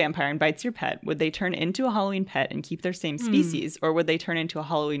 If he is a vampire and bites your pet, would they turn into a Halloween pet and keep their same species, or would they turn into a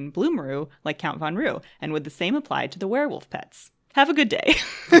Halloween Bloomaroo like Count Von Roo? And would the same apply to the werewolf pets? Have a good day.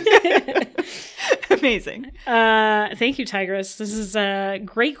 Amazing. Thank you, Tigris. This is a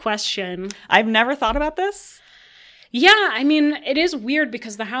great question. I've never thought about this. Yeah, I mean, it is weird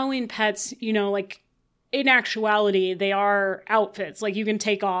because the Halloween pets, like in actuality, they are outfits. Like you can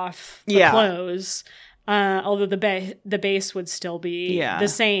take off the clothes, although the base would still be the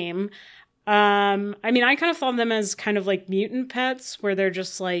same. I mean, I kind of thought of them as kind of like mutant pets, where they're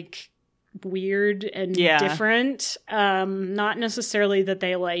just like weird and different. Not necessarily that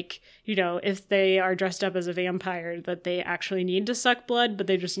they like, you know, if they are dressed up as a vampire, that they actually need to suck blood, but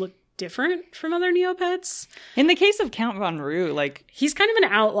they just look different from other Neopets. In the case of Count Von Roo, like, he's kind of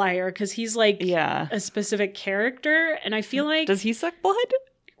an outlier because he's like yeah, a specific character, and I feel like does he suck blood?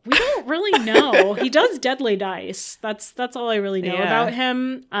 We don't really know. He does deadly dice. That's all I really know about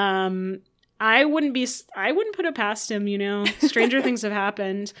him. I wouldn't put it past him, you know. Stranger things have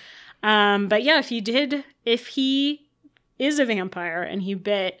happened. But yeah, if he is a vampire and he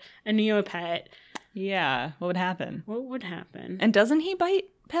bit a Neopet, yeah, what would happen? What would happen? And doesn't he bite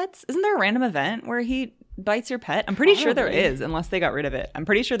pets? Isn't there a random event where he bites your pet? I'm pretty sure there is, unless they got rid of it. I'm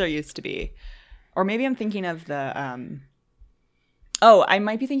pretty sure there used to be. Or maybe I'm thinking of the I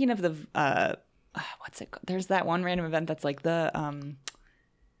might be thinking of the what's it called? There's that one random event that's like the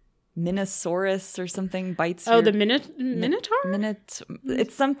Minosaurus or something bites the Minotaur?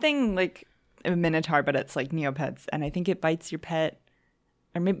 It's something like a Minotaur, but it's like Neopets, and I think it bites your pet.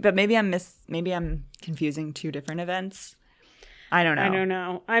 Or maybe I'm confusing two different events. I don't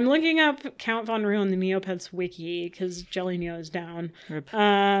know. I'm looking up Count Von Roo on the Neopets wiki because Jelly Neo is down. Rip.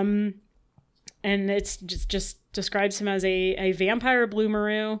 And it's just describes him as a vampire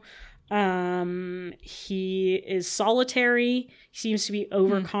bloomaroo. He is solitary. He seems to be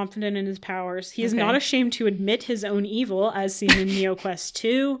overconfident in his powers. He is not ashamed to admit his own evil, as seen in NeoQuest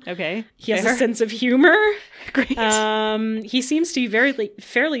 2. Okay. He has a sense of humor. Great. He seems to be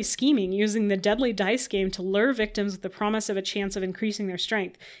fairly scheming, using the deadly dice game to lure victims with the promise of a chance of increasing their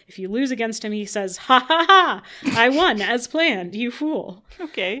strength. If you lose against him, he says, "Ha ha ha! I won as planned, you fool."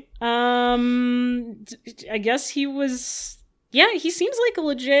 Okay. I guess he was... Yeah, he seems like a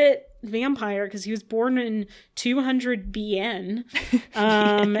legit vampire because he was born in 200 BN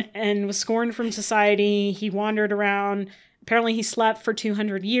and was scorned from society. He wandered around. Apparently he slept for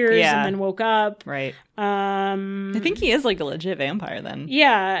 200 years and then woke up. Right. I think he is like a legit vampire then.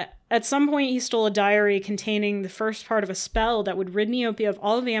 Yeah. At some point he stole a diary containing the first part of a spell that would rid Neopia of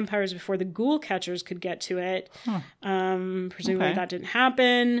all vampires before the ghoul catchers could get to it. Presumably that didn't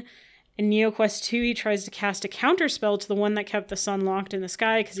happen. In NeoQuest 2, he tries to cast a counterspell to the one that kept the sun locked in the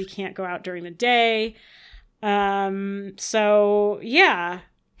sky because he can't go out during the day. So, yeah.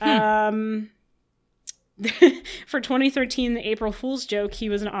 For 2013, the April Fool's joke, he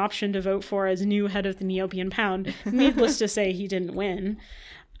was an option to vote for as new head of the Neopian Pound. Needless to say, he didn't win.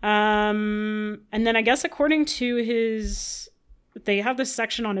 And then I guess according to his... They have this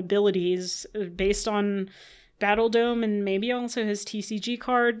section on abilities based on... Battle Dome and maybe also his TCG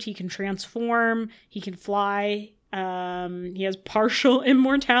card. He can transform. He can fly. He has partial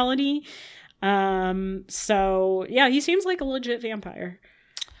immortality. So yeah, he seems like a legit vampire.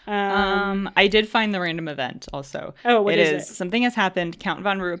 I did find the random event also. Oh, what is it? Something has happened. Count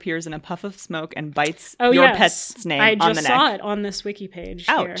Von Roo appears in a puff of smoke and bites your pet's name on the neck. I just saw it on this wiki page.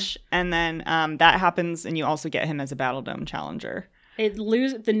 Ouch. Here. And then that happens and you also get him as a Battle Dome challenger. The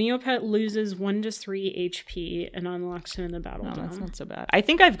Neopet loses 1 to 3 HP and unlocks him in the Battle Dome. That's not so bad. I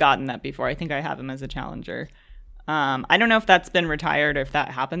think I've gotten that before. I think I have him as a challenger. I don't know if that's been retired or if that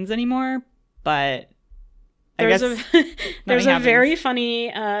happens anymore, but there's a very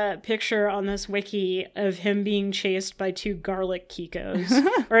funny picture on this wiki of him being chased by 2 garlic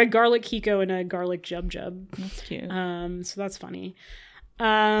Kikos, or a garlic Kiko and a garlic Jub Jub. That's cute. So that's funny.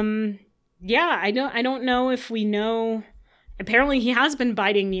 Yeah, I don't know if we know. Apparently, he has been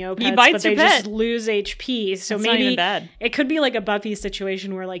biting Neopets, but they just lose HP. So that's maybe not even bad. It could be like a Buffy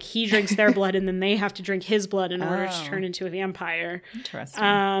situation where like he drinks their blood and then they have to drink his blood in order to turn into a vampire.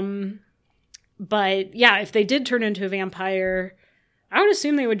 Interesting. But yeah, if they did turn into a vampire, I would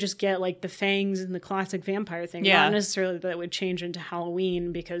assume they would just get like the fangs and the classic vampire thing. Yeah. Not necessarily that it would change into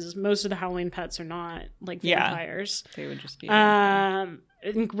Halloween because most of the Halloween pets are not like vampires. They would just be.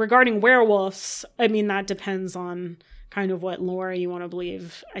 Regarding werewolves, I mean that depends on kind of what lore you want to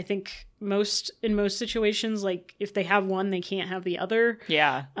believe. I think in most situations, like if they have one, they can't have the other.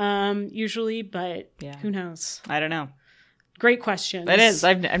 Yeah. Usually, but who knows? I don't know. Great question. It is.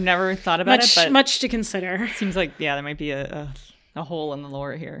 I've never thought about it, but much to consider. It seems like there might be a hole in the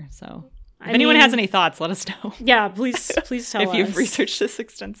lore here. So if anyone has any thoughts, let us know. Yeah, please tell us if you've researched this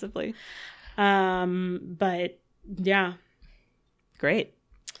extensively. But yeah, great.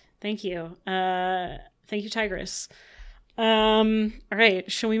 Thank you. Thank you, Tigress. All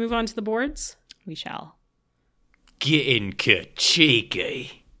right, shall we move on to the boards? We shall. Getting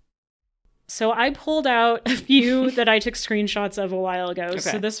cheeky. So I pulled out a few that I took screenshots of a while ago. Okay.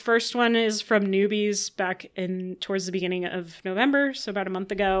 So this first one is from Newbies back towards the beginning of November, so about a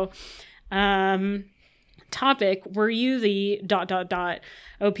month ago. Topic, were you the ...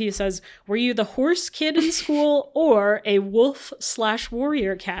 OP says, were you the horse kid in school or a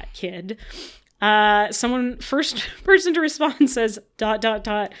wolf/warrior cat kid? First person to respond says ...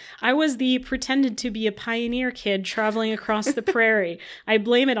 I was the pretended to be a pioneer kid traveling across the prairie. I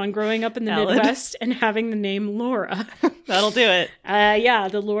blame it on growing up in the Midwest and having the name Laura. That'll do it. Yeah,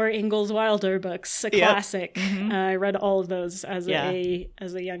 the Laura Ingalls Wilder books, a classic. Mm-hmm. I read all of those as a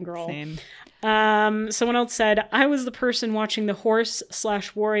young girl. Same. Someone else said, I was the person watching the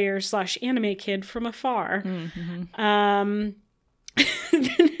horse/warrior/anime kid from afar. Mm-hmm.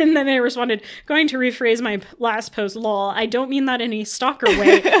 And then I responded, going to rephrase my last post, lol, I don't mean that in a stalker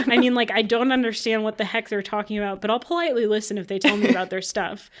way. I mean, like, I don't understand what the heck they're talking about, but I'll politely listen if they tell me about their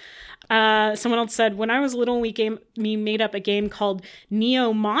stuff. Someone else said, when I was little, we made up a game called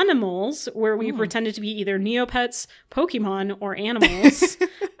Neomonimals, where we pretended to be either Neopets, Pokemon, or animals.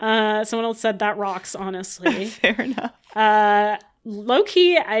 Someone else said, that rocks, honestly. Fair enough.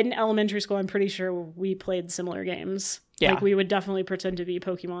 Low-key, in elementary school, I'm pretty sure we played similar games. Yeah. Like, we would definitely pretend to be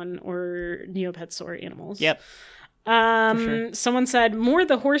Pokemon or Neopets or animals. Yep. Sure. Someone said, more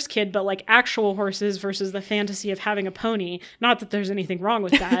the horse kid, but like actual horses versus the fantasy of having a pony. Not that there's anything wrong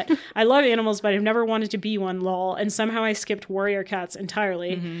with that. I love animals, but I've never wanted to be one, lol. And somehow I skipped warrior cats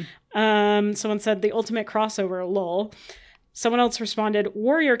entirely. Someone said, the ultimate crossover, lol. Someone else responded,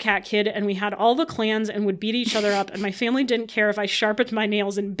 warrior cat kid, and we had all the clans and would beat each other up, and my family didn't care if I sharpened my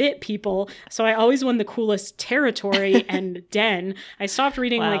nails and bit people, so I always won the coolest territory and den. I stopped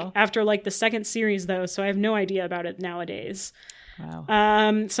reading after the second series, though, so I have no idea about it nowadays.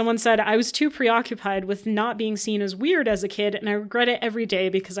 Wow. Someone said, I was too preoccupied with not being seen as weird as a kid, and I regret it every day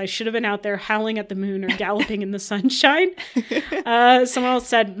because I should have been out there howling at the moon or galloping in the sunshine. Someone else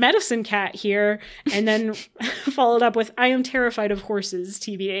said, medicine cat here, and then followed up with, I am terrified of horses,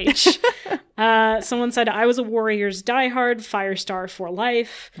 TBH. Someone said, I was a Warriors diehard, Firestar for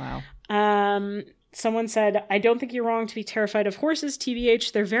life. Wow. Someone said, I don't think you're wrong to be terrified of horses,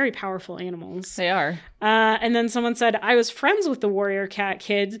 TBH. They're very powerful animals. They are. And then someone said, I was friends with the warrior cat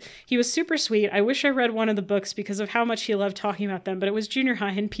kid. He was super sweet. I wish I read one of the books because of how much he loved talking about them, but it was junior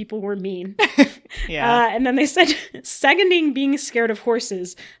high and people were mean. Yeah. And then they said, seconding being scared of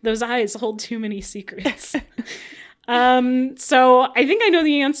horses. Those eyes hold too many secrets. So I think I know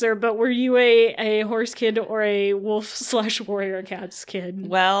the answer, but were you a horse kid or a wolf/warrior cats kid?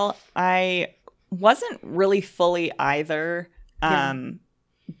 Well, I wasn't really fully either.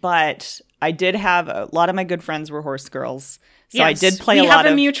 But I did have a lot of my good friends were horse girls. So yes, I did play a lot of... We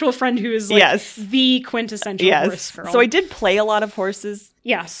have a mutual friend who is the quintessential horse girl. So I did play a lot of horses.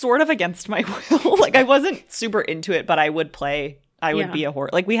 Yeah. Sort of against my will. Like I wasn't super into it, but I would play. I would be a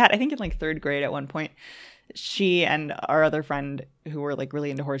horse. Like we had, I think in like third grade at one point, she and our other friend who were like really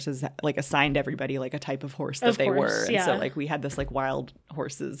into horses like assigned everybody like a type of horse that they were. And so like we had this like wild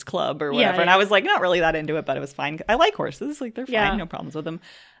horses club or whatever. And I was like not really that into it, but it was fine. I like horses. Like they're fine. No problems with them.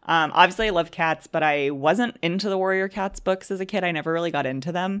 Obviously I love cats, but I wasn't into the Warrior Cats books as a kid. I never really got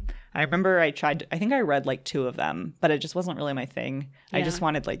into them. I remember I think I read like 2 of them, but it just wasn't really my thing. Yeah. I just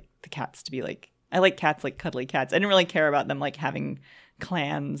wanted like the cats to be like, I like cats like cuddly cats. I didn't really care about them like having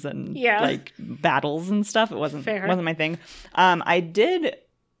clans and like battles and stuff. It wasn't my thing.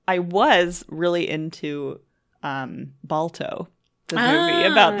 I was really into Balto, the movie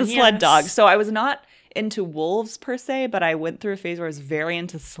about the sled dogs. So I was not into wolves per se, but I went through a phase where I was very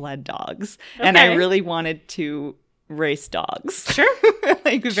into sled dogs. Okay. And I really wanted to race dogs. Sure.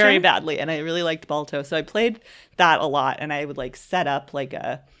 Like very badly. And I really liked Balto. So I played that a lot, and I would like set up like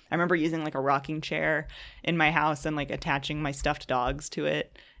I remember using like a rocking chair in my house and like attaching my stuffed dogs to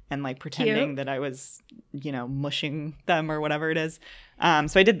it and like pretending that I was, mushing them or whatever it is.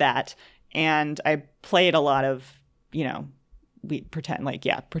 So I did that, and I played a lot of, we pretend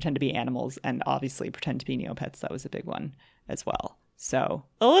to be animals, and obviously pretend to be Neopets. That was a big one as well. So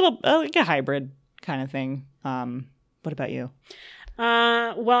a little like a hybrid kind of thing. What about you?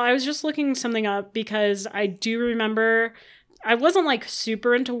 Well, I was just looking something up because I do remember I wasn't like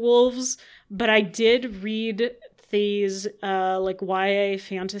super into wolves, but I did read these like YA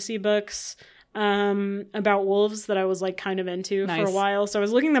fantasy books about wolves that I was like kind of into for a while. So I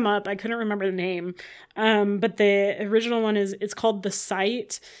was looking them up. I couldn't remember the name. But the original one it's called The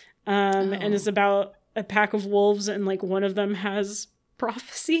Sight. And it's about a pack of wolves, and like one of them has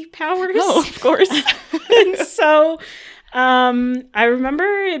prophecy powers. Oh, of course. And so I remember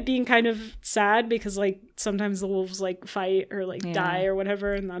it being kind of sad because like sometimes the wolves like fight or like die or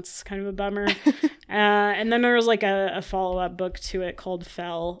whatever, and that's kind of a bummer. And then there was like a follow-up book to it called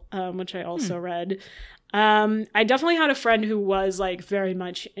Fell, which I also read. I definitely had a friend who was like very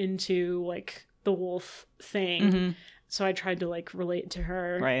much into like the wolf thing, so I tried to like relate to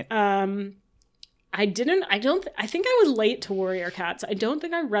her. Right. I think I was late to Warrior Cats. I don't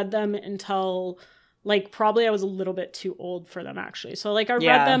think I read them until like probably I was a little bit too old for them actually. So like I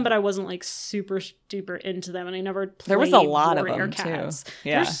read them, but I wasn't like super duper into them, and I never played There was a lot Warrior of them Cats. too.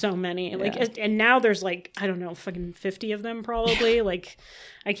 Yeah. There's so many. Like and now there's like I don't know, fucking 50 of them probably. Like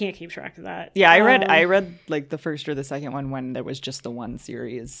I can't keep track of that. Yeah, I read like the first or the second one when there was just the one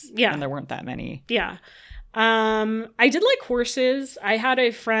series. Yeah. And there weren't that many. Yeah. I did like horses. I had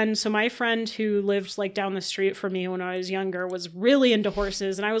a friend, so my friend who lived like down the street from me when I was younger was really into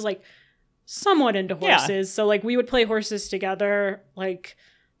horses, and I was like somewhat into horses. Yeah. So like we would play horses together, like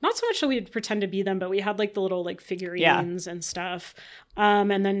not so much that we'd pretend to be them, but we had like the little like figurines and stuff.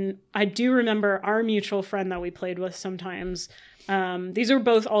 And then I do remember our mutual friend that we played with sometimes. These are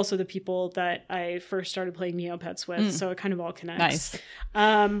both also the people that I first started playing Neopets with, so it kind of all connects.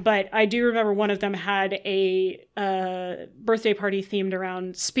 Nice. But I do remember one of them had a birthday party themed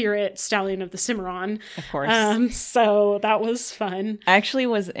around Spirit, Stallion of the Cimarron. Of course. So that was fun. I actually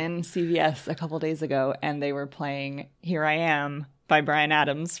was in CVS a couple days ago, and they were playing Here I Am by Bryan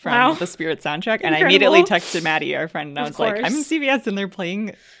Adams from the Spirit soundtrack. And I immediately texted Maddie, our friend, and I was like, I'm in CVS and they're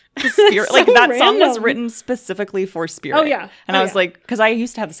playing the Spirit. So like that random. song was written specifically for Spirit. Oh, yeah. And I was like, because I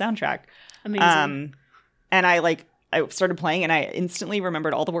used to have the soundtrack. Amazing. And I started playing and I instantly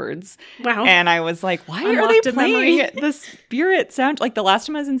remembered all the words. Wow. And I was like, why are they playing the Spirit sound? Like the last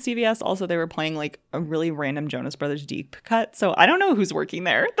time I was in CVS, also they were playing like a really random Jonas Brothers deep cut. So I don't know who's working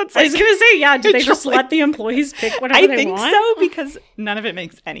there. That's like, I was going to say, yeah, do they just let the employees pick whatever they want? I think so, because none of it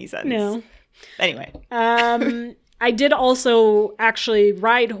makes any sense. No. Anyway. I did also actually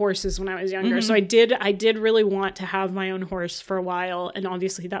ride horses when I was younger. So I did really want to have my own horse for a while. And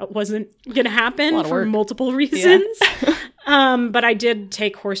obviously that wasn't going to happen for multiple reasons. Yeah. But I did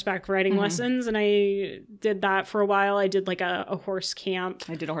take horseback riding lessons, and I did that for a while. I did like a horse camp.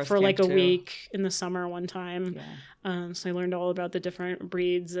 I did a horse for camp like a too. week in the summer one time. Yeah. So I learned all about the different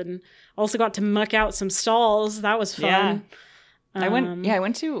breeds, and also got to muck out some stalls. That was fun. Yeah. I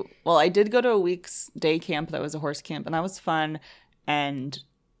did go to a week's day camp that was a horse camp, and that was fun. And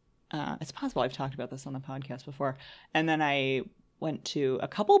it's possible I've talked about this on the podcast before. And then I went to a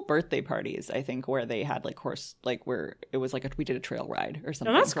couple birthday parties, I think, where they had like horse, like where it was like we did a trail ride or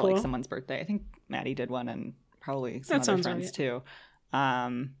something for cool. like someone's birthday. I think Maddie did one, and probably some other friends too.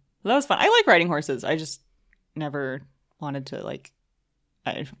 That was fun. I like riding horses. I just never wanted to like.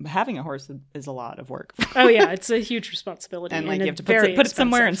 Having a horse is a lot of work. Oh yeah, it's a huge responsibility, and like you have to put it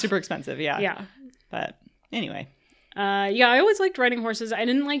somewhere and super expensive. Yeah. But anyway, I always liked riding horses. I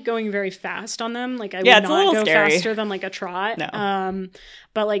didn't like going very fast on them. Like I would it's not go scary. faster than like a trot. No.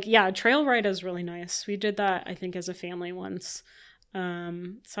 But like trail ride is really nice. We did that I think as a family once. So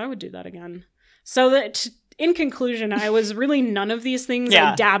I would do that again. So that. In conclusion, I was really none of these things.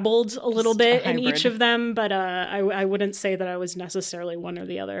 I dabbled a little bit in each of them, but I wouldn't say that I was necessarily one or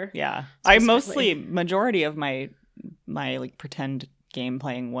the other. Yeah. I majority of my like pretend game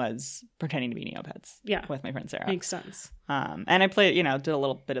playing was pretending to be Neopets. Yeah. With my friend Sarah. Makes sense. And I played, did a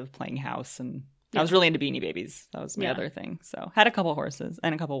little bit of playing house, and I was really into Beanie Babies. That was my other thing. So had a couple horses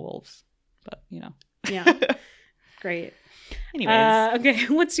and a couple wolves, but Yeah. Great. Anyways. Okay,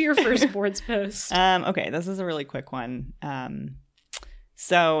 what's your first boards post? Okay, this is a really quick one.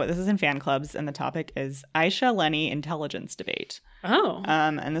 So this is in fan clubs, and the topic is Aisha Lenny intelligence debate. Oh.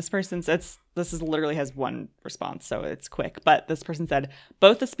 And this person says, this is literally has one response, so it's quick. But this person said,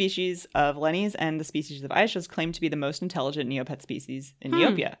 both the species of Lenny's and the species of Aisha's claim to be the most intelligent Neopet species in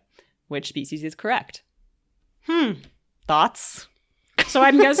Neopia. Which species is correct? Thoughts? So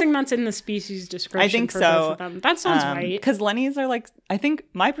I'm guessing that's in the species description. I think for so. Both of them. That sounds right. Because Lenny's are like, I think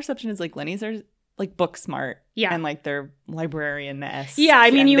my perception is like Lenny's are like book smart. Yeah. And like they're librarian-esque. Yeah,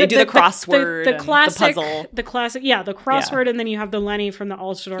 I mean, they do the crossword, the classic, the puzzle. The classic, the crossword, and then you have the Lenny from the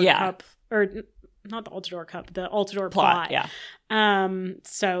Altador Cup, or not the Altador Cup, the Altador plot. Yeah.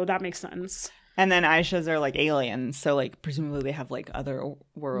 So that makes sense. And then Aisha's are like aliens, so like presumably they have like other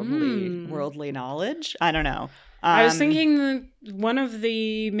worldly knowledge. I don't know. I was thinking that one of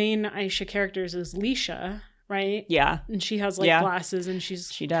the main Aisha characters is Leisha, right? Yeah. And she has like glasses, and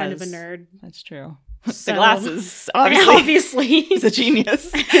she's kind of a nerd. That's true. The glasses, obviously. He's a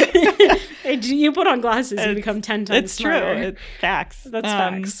genius. You put on glasses, you become 10 times It's smarter. true. It's facts. That's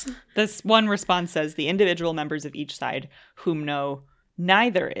facts. This one response says, the individual members of each side whom know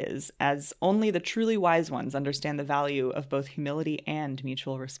neither is, as only the truly wise ones understand the value of both humility and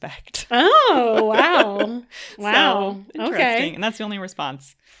mutual respect. Oh, wow. Wow. So, interesting. Okay. And that's the only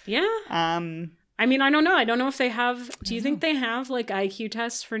response. Yeah. I mean, I don't know. I don't know if they have. Do you think they have like IQ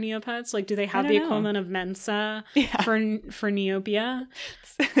tests for Neopets? Like, do they have the equivalent of Mensa for Neopia?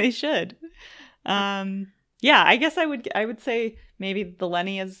 They should. Yeah, I guess I would say maybe the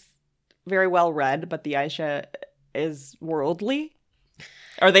Lenny is very well read, but the Aisha is worldly.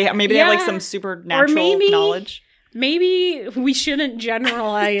 Or they have like some supernatural knowledge. Maybe we shouldn't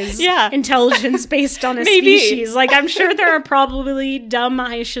generalize intelligence based on a Maybe. species. Like, I'm sure there are probably dumb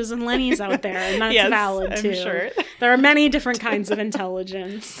Aishas and Lennys out there, and that's valid too. I'm sure. There are many different kinds of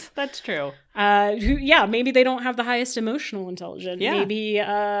intelligence. That's true. Maybe they don't have the highest emotional intelligence. Yeah. Maybe,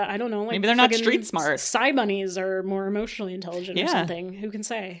 I don't know. Like maybe they're not street smart. Psy bunnies are more emotionally intelligent or something. Who can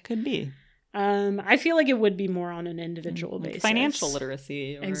say? Could be. I feel like it would be more on an individual basis. Financial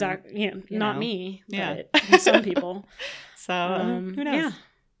literacy. Or, exactly. Yeah. Not me. Yeah. But some people. So who knows? Yeah.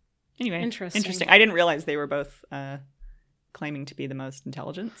 Anyway. Interesting. I didn't realize they were both claiming to be the most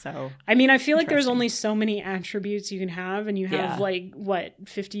intelligent. So I mean, I feel like there's only so many attributes you can have, and you have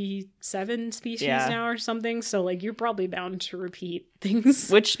 57 species now or something. So like you're probably bound to repeat things.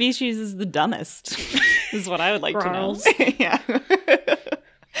 Which species is the dumbest? Is what I would like to know. Yeah.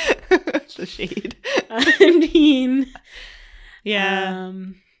 The shade. I mean,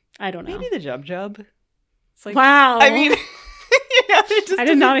 I don't know. Maybe the Jub. It's like, wow. I mean, I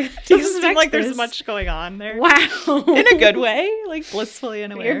did not doesn't seem like there's much going on there. Wow. In a good way, like blissfully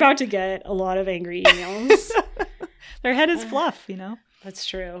unaware. You're about to get a lot of angry emails. Their head is fluff, That's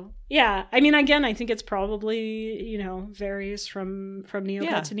true. Yeah. I mean, again, I think it's probably, varies from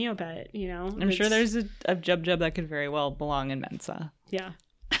Neopet to Neopet, I'm sure there's a Jub that could very well belong in Mensa. Yeah.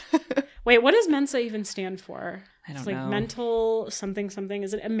 Wait, what does Mensa even stand for? I don't it's know. Like mental something.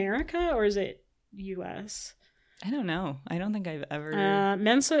 Is it America or is it US? I don't know. I don't think I've ever...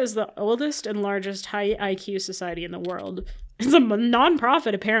 Mensa is the oldest and largest high IQ society in the world. It's a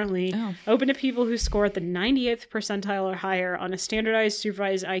non-profit, apparently, open to people who score at the 98th percentile or higher on a standardized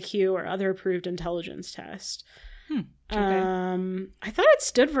supervised IQ or other approved intelligence test. Okay. I thought it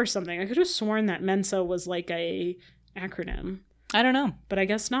stood for something. I could have sworn that Mensa was like a acronym. I don't know. But I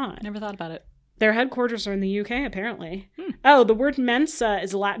guess not. Never thought about it. Their headquarters are in the UK, apparently. Oh, the word mensa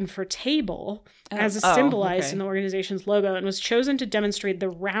is Latin for table, as is symbolized in the organization's logo, and was chosen to demonstrate the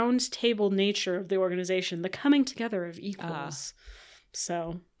round table nature of the organization, the coming together of equals.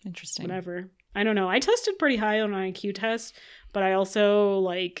 So, interesting. Whatever. I don't know. I tested pretty high on an IQ test, but I also,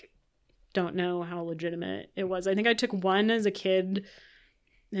 don't know how legitimate it was. I think I took one as a kid,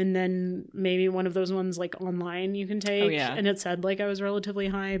 and then maybe one of those ones online you can take. And it said I was relatively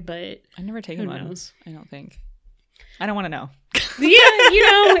high, but I've never taken one. Knows? I don't think. I don't want to know.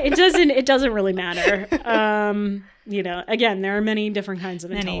 It doesn't really matter. Again, there are many different kinds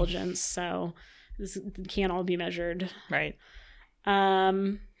of intelligence, so this can't all be measured. Right.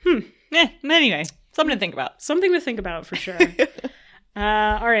 Anyway, something to think about. Something to think about for sure.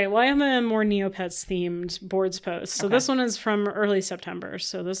 All right. Well, I have a more Neopets themed boards post. So this one is from early September.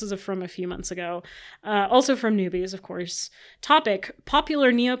 So this is from a few months ago. Also from newbies, of course. Topic: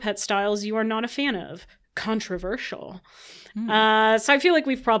 popular Neopet styles you are not a fan of. Controversial. So I feel like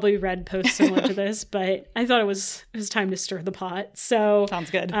we've probably read posts similar to this, but I thought it was time to stir the pot. So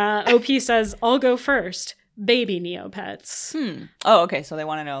sounds good. OP says, "I'll go first. Baby Neopets." Oh, okay. So they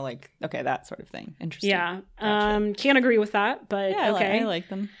want to know, that sort of thing. Interesting. Yeah. Gotcha. Can't agree with that, but okay. I like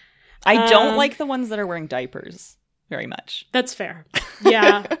them. I don't like the ones that are wearing diapers very much. That's fair.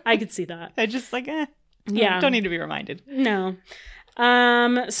 Yeah, I could see that. I just yeah. Don't need to be reminded. No.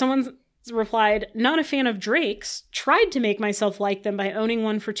 Someone replied, "Not a fan of Drake's. Tried to make myself like them by owning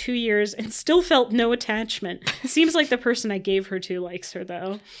one for 2 years and still felt no attachment. Seems like the person I gave her to likes her,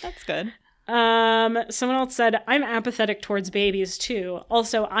 though." That's good. Someone else said, "I'm apathetic towards babies too.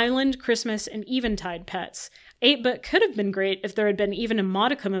 Also, Island, Christmas, and Eventide pets. 8-bit could have been great if there had been even a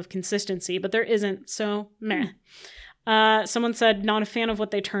modicum of consistency, but there isn't, so meh." Someone said, "Not a fan of what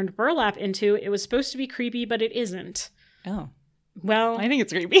they turned burlap into. It was supposed to be creepy, but it isn't." Oh. Well, I think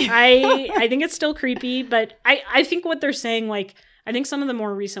it's creepy. I think it's still creepy, but I think what they're saying, I think some of the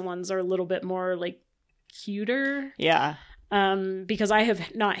more recent ones are a little bit more, cuter. Yeah. Because I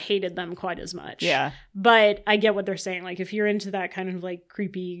have not hated them quite as much. Yeah. But I get what they're saying. If you're into that kind of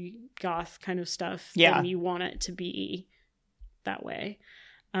creepy goth kind of stuff, then you want it to be that way.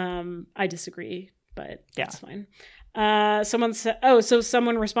 I disagree. but Yeah. that's fine. Someone said, so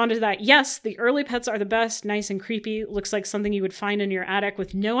someone responded to that. Yes, the early pets are the best. Nice and creepy. Looks like something you would find in your attic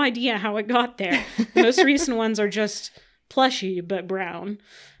with no idea how it got there. The most recent ones are just plushy, but brown.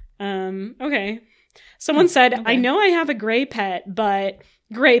 Okay. Someone said, Okay. I know I have a gray pet, but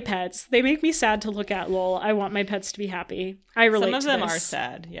gray pets, they make me sad to look at, lol. I want my pets to be happy. I relate Some of to them this. are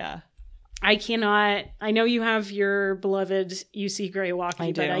sad. Yeah. I cannot. I know you have your beloved UC Grey Walkie,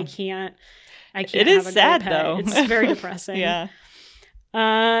 I do. but I can't. It is have a sad, gray pet. though. It's very depressing. Yeah.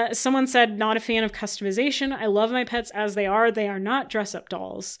 Someone said, not a fan of customization. I love my pets as they are. They are not dress-up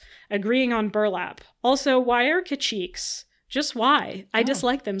dolls. Agreeing on burlap. Also, why are Kachiks? Just why? I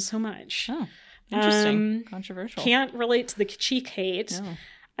dislike them so much. Oh, interesting. Controversial. Can't relate to the Kachik hate.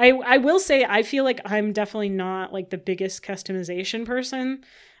 No. I will say I feel like I'm definitely not like the biggest customization person.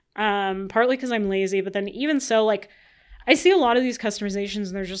 Partly because I'm lazy, but then even so, like I see a lot of these customizations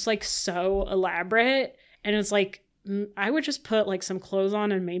and they're just like so elaborate, and it's like I would just put like some clothes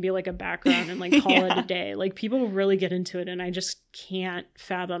on and maybe like a background and like call it a day. Like people really get into it, and I just can't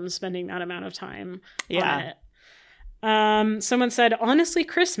fathom spending that amount of time on it. Someone said, honestly,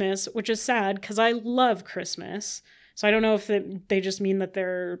 Christmas, which is sad because I love Christmas. So I don't know if they just mean that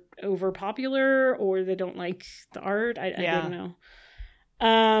they're over popular or they don't like the art. I don't know.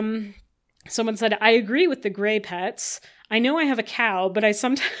 Someone said, I agree with the gray pets. I know I have a cow, but I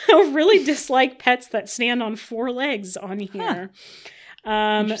sometimes really dislike pets that stand on 4 legs on here.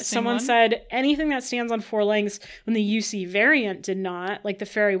 Someone said, anything that stands on 4 legs when the UC variant did not, like the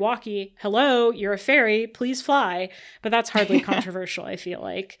fairy walkie. Hello, you're a fairy, please fly. But that's hardly controversial, I feel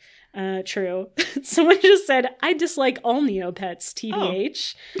like. True. Someone just said, I dislike all Neopets,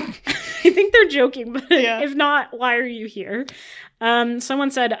 TBH. Oh. I think they're joking, but if not, why are you here?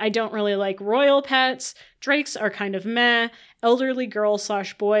 Someone said, I don't really like royal pets. Drakes are kind of meh. Elderly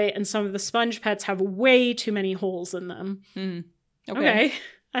girl/boy, and some of the sponge pets have way too many holes in them. Okay.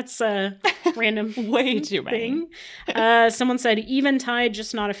 That's a random way too many. thing. Someone said, Eventide,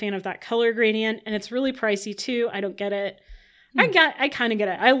 just not a fan of that color gradient, and it's really pricey too. I don't get it. I kind of get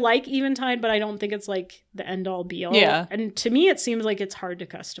it. I like Eventide, but I don't think it's like the end all be all. Yeah. And to me, it seems like it's hard to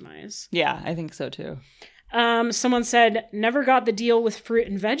customize. Yeah, I think so too. Someone said, never got the deal with fruit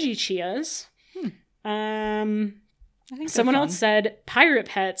and veggie chias. I think someone else said, pirate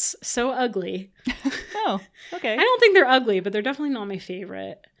pets, so ugly. Oh, okay. I don't think they're ugly, but they're definitely not my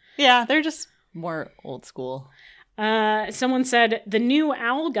favorite. Yeah, they're just more old school. Someone said, the new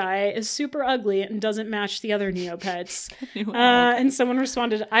owl guy is super ugly and doesn't match the other Neopets. And someone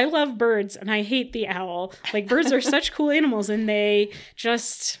responded, I love birds and I hate the owl. Like, birds are such cool animals, and they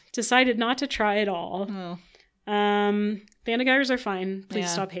just decided not to try at all. Oh. Bandagires are fine. Please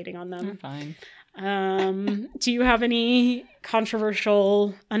stop hating on them. They're fine. Do you have any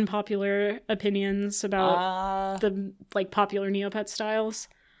controversial, unpopular opinions about the like popular Neopet styles?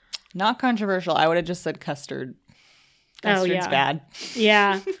 Not controversial. I would have just said custard. Custard's bad.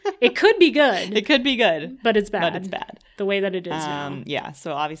 Yeah. It could be good. It could be good. But it's bad. But it's bad. The way that it is now. Yeah,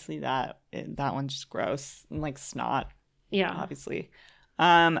 so obviously that one's just gross. And like snot. Yeah. Obviously.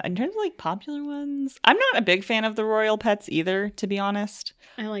 In terms of like popular ones, I'm not a big fan of the royal pets either, to be honest.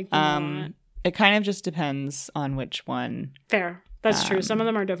 I like them a lot. It kind of just depends on which one. Fair. That's true. Some of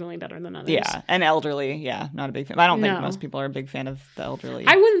them are definitely better than others. Yeah. And elderly, yeah, not a big fan. I don't think most people are a big fan of the elderly.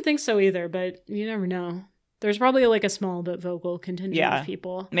 I wouldn't think so either, but you never know. There's probably like a small but vocal contingent of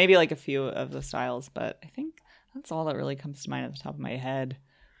people. Maybe like a few of the styles, but I think that's all that really comes to mind at the top of my head.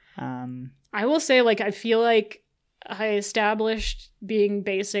 I will say, like, I feel like I established being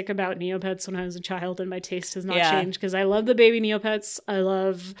basic about Neopets when I was a child, and my taste has not changed, because I love the baby Neopets. I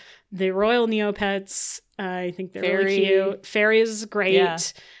love the royal Neopets. I think they're really cute. Fairy is great.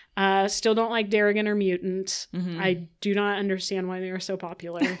 Yeah. Still don't like Darrigan or Mutant. Mm-hmm. I do not understand why they are so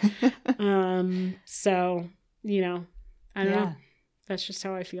popular. So, you know, I don't know. That's just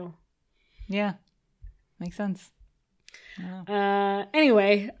how I feel. Yeah. Makes sense.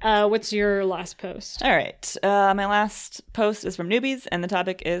 Anyway, what's your last post? All right. My last post is from Newbies, and the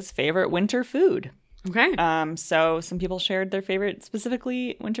topic is favorite winter food. Okay. So some people shared their favorite,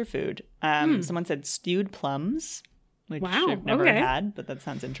 specifically winter food. Someone said stewed plums, which I've never had, but that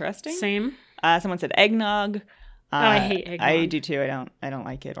sounds interesting. Same. Someone said eggnog. I hate eggnog. I do too. I don't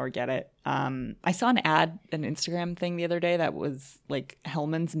like it or get it. I saw an Instagram thing the other day that was like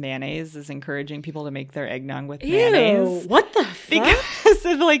Hellman's mayonnaise is encouraging people to make their eggnog with mayonnaise. What the fuck? Because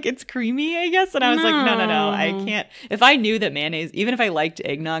of like it's creamy, I guess. And I was like, no, I can't. If I knew that mayonnaise, even if I liked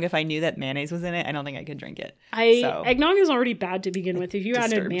eggnog, if I knew that mayonnaise was in it, I don't think I could drink it. Eggnog is already bad to begin with. If you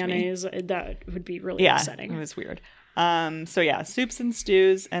added mayonnaise, that would be really upsetting. It was weird. So yeah, soups and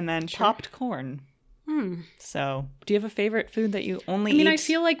stews, and then popped corn. So, do you have a favorite food that you only I mean, eat I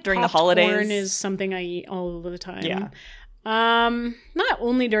feel like during the popped holidays? corn is something I eat all of the time. Yeah. Not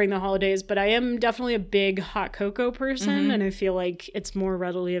only during the holidays, but I am definitely a big hot cocoa person, and I feel like it's more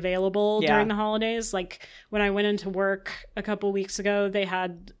readily available during the holidays. Like when I went into work a couple weeks ago, they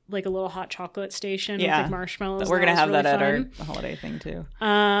had like a little hot chocolate station with like marshmallows. We're gonna was have really that at fun. our holiday thing too.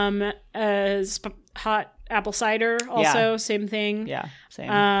 Hot apple cider, also same thing. Yeah,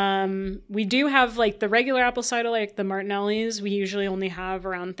 same. We do have like the regular apple cider, like the Martinelli's. We usually only have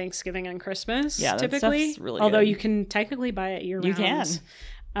around Thanksgiving and Christmas. Yeah, that typically. stuff's really Although good. you can technically buy it year round. You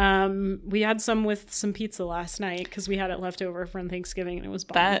can. We had some with some pizza last night because we had it left over from Thanksgiving and it was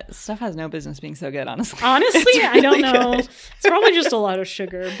bomb. That stuff has no business being so good, honestly. Honestly, It's I don't really know. good. It's probably just a lot of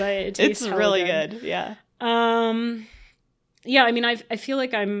sugar, but it tastes It's hella really good. Yeah. Yeah, I mean, I feel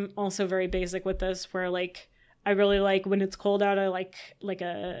like I'm also very basic with this, where like I really like when it's cold out. I like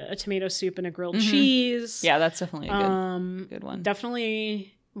a tomato soup and a grilled cheese. Yeah, that's definitely a good one.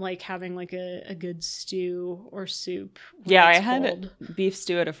 Definitely like having like a good stew or soup. Yeah, I it's had cold. beef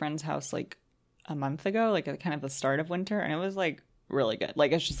stew at a friend's house like a month ago, like at kind of the start of winter, and it was like really good.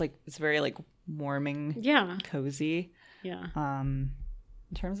 Like it's just like it's very like warming, Yeah, cozy. yeah. In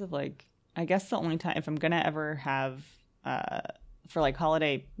terms of like, I guess the only time if I'm gonna ever have for like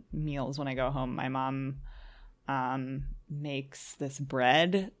holiday meals when I go home, my mom makes this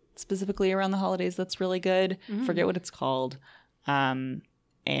bread specifically around the holidays that's really good. Forget what it's called. And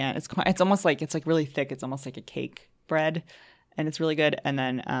it's almost like it's like really thick. It's almost like a cake bread, and it's really good. And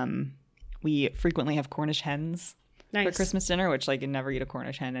then we frequently have Cornish hens for Christmas dinner, which like you never eat a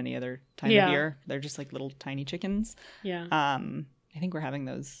Cornish hen any other time of year. They're just like little tiny chickens. Yeah. I think we're having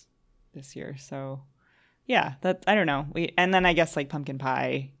those this year. So yeah, that I don't know. And then I guess like pumpkin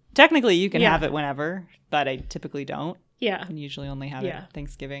pie. Technically, you can have it whenever, but I typically don't. Yeah. And usually only have it at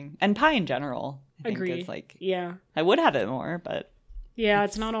Thanksgiving. And pie in general. I think Agree. it's like Yeah. I would have it more, but Yeah,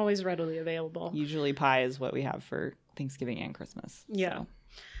 it's not always readily available. usually pie is what we have for Thanksgiving and Christmas. Yeah. So.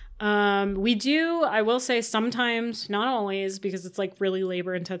 We do, I will say sometimes, not always, because it's like really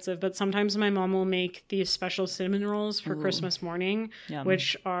labor intensive, but sometimes my mom will make these special cinnamon rolls for Christmas morning, Yum.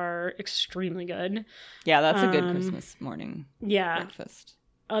 which are extremely good. Yeah, that's a good Christmas morning Yeah. breakfast.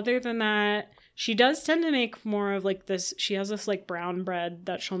 Other than that, she does tend to make more of like this. She has this like brown bread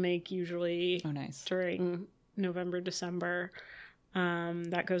that she'll make usually Oh, nice. during November, December.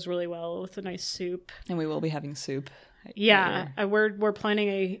 That goes really well with a nice soup. And we will be having soup. Yeah, later. we're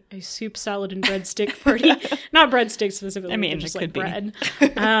planning a soup, salad, and breadstick party. Not breadstick specifically, I mean, but just it like could be. bread.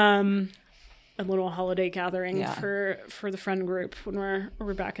 A little holiday gathering for the friend group when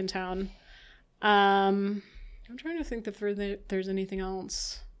we're back in town. I'm trying to think if there's anything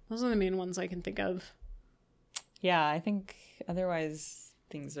else. Those are the main ones I can think of. Yeah, I think otherwise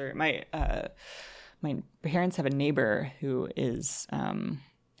things are my parents have a neighbor who is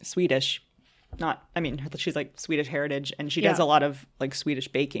Swedish. She's like Swedish heritage, and she does a lot of like Swedish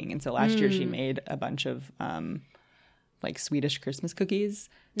baking. And so last year she made a bunch of like Swedish Christmas cookies.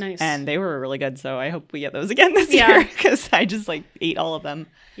 Nice. And they were really good. So I hope we get those again this year because I just like ate all of them.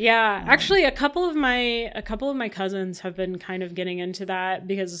 Yeah, actually, a couple of my cousins have been kind of getting into that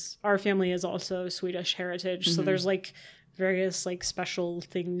because our family is also Swedish heritage. So there's like various like special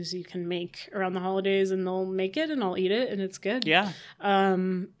things you can make around the holidays, and they'll make it, and I'll eat it, and it's good. Yeah.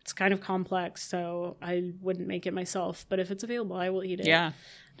 It's kind of complex, so I wouldn't make it myself, but if it's available, I will eat it. Yeah.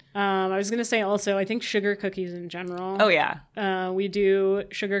 I was gonna say also, I think sugar cookies in general. Oh yeah. We do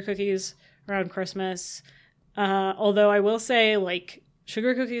sugar cookies around Christmas. Although I will say, like,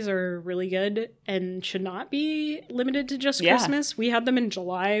 sugar cookies are really good and should not be limited to just Christmas. We had them in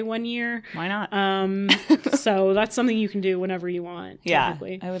July one year. Why not? So that's something you can do whenever you want. Yeah.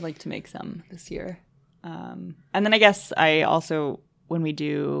 Technically. I would like to make some this year. And then I guess I also, when we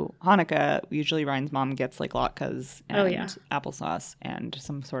do Hanukkah, usually Ryan's mom gets like latkes and applesauce and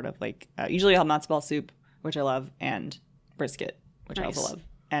some sort of like, usually I'll have matzo ball soup, which I love, and brisket, which I also love.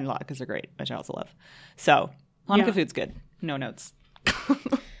 And latkes are great, which I also love. So Hanukkah food's good. No notes.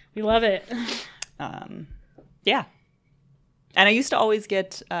 We love it. Yeah. And I used to always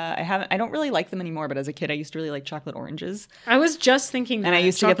get, I don't really like them anymore, but as a kid, I used to really like chocolate oranges. I was just thinking that. And I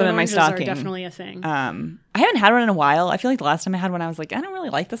used to get them in my stocking. Are definitely a thing. I haven't had one in a while. I feel like the last time I had one, I was like, I don't really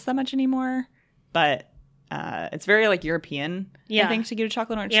like this that much anymore. But it's very like European, I think, to get a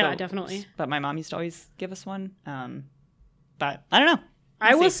chocolate orange. Yeah, so, definitely. But my mom used to always give us one. But I don't know.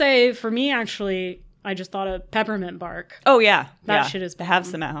 I will say, for me, actually, I just thought of peppermint bark. Oh, yeah. That shit is to have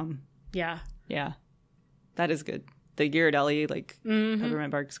bomb. some at home. Yeah. Yeah. That is good. The Ghirardelli, like, peppermint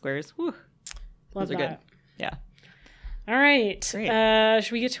bark squares. Whew. Love Those are that. good. Yeah. All right. Great.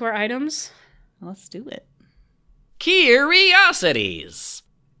 Should we get to our items? Let's do it. Curiosities.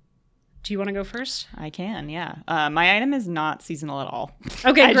 Do you want to go first? I can, yeah. My item is not seasonal at all.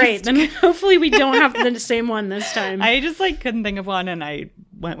 Okay, great. Then hopefully we don't have the same one this time. I just couldn't think of one, and I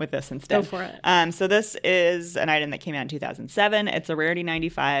went with this instead. Go for it. So this is an item that came out in 2007. It's a Rarity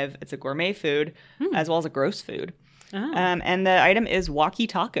 95. It's a gourmet food as well as a gross food. Oh. And the item is Walkie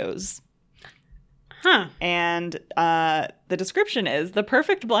Tacos. Huh. And the description is the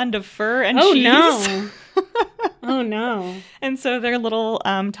perfect blend of fur and Oh, cheese. no. Oh, no. And so they're little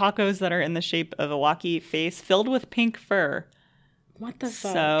tacos that are in the shape of a walkie face filled with pink fur. What the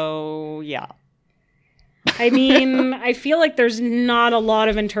fuck? So, yeah. I mean, I feel like there's not a lot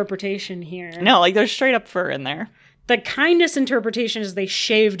of interpretation here. No, there's straight up fur in there. The kindest interpretation is they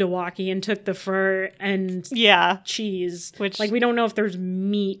shaved a walkie and took the fur and Yeah. cheese. Which- we don't know if there's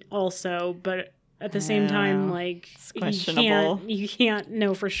meat also, but at the same time, it's questionable. You can't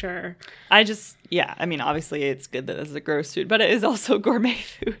know for sure. I mean, obviously it's good that this is a gross food, but it is also gourmet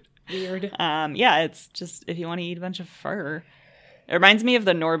food. Weird. Yeah, it's just if you want to eat a bunch of fur. It reminds me of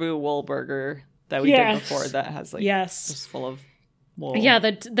the Norbu wool burger that we did before that has just full of wool. Yeah,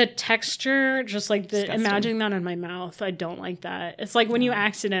 the texture, just Disgusting. imagining that in my mouth, I don't like that. It's like when you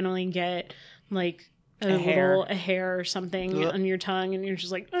accidentally get a hair or something on your tongue and you're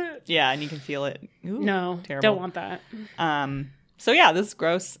just like, ugh. Yeah, and you can feel it. Ooh, No, terrible. don't want that. So yeah, this is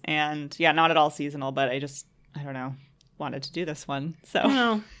gross and yeah, not at all seasonal, but I don't know, wanted to do this one. So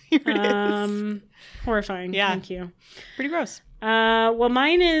No. here it is. Horrifying. Yeah. Thank you. Pretty gross. Well,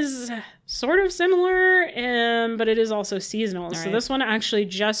 mine is sort of similar, but it is also seasonal. So right. this one actually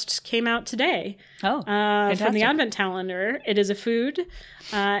just came out today. Oh, from the fantastic. Advent calendar. It is a food,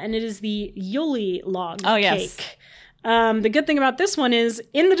 and it is the Yoli log Oh, yes. cake. The good thing about this one is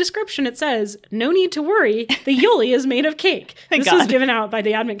in the description it says, no need to worry, the Yoli is made of cake. Thank This was God. given out by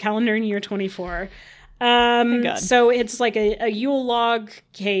the Advent calendar in year 24. God. So it's like a Yule log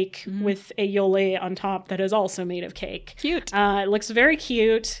cake Mm-hmm. with a Yoli on top that is also made of cake. Cute. It looks very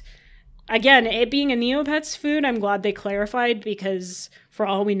cute. Again, it being a Neopets food, I'm glad they clarified because for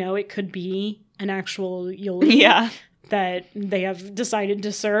all we know, it could be an actual Yoli Yeah. that they have decided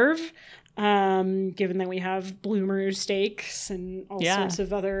to serve. Given that we have Bloomer steaks and all Yeah. sorts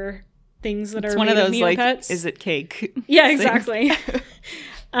of other things that It's are one made of those Neopets. is it cake? Yeah, things. exactly.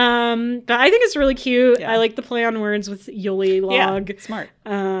 But I think it's really cute. Yeah. I like the play on words with Yoli log. Yeah, smart.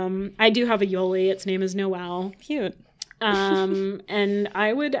 I do have a Yoli. Its name is Noel. Cute. And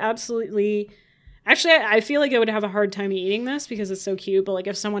I would absolutely... Actually, I feel like I would have a hard time eating this because it's so cute. But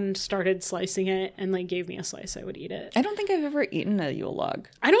if someone started slicing it and gave me a slice, I would eat it. I don't think I've ever eaten a Yule log.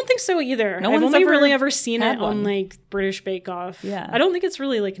 I don't think so either. No I've one's only ever really ever seen had it on one. British Bake Off. Yeah. I don't think it's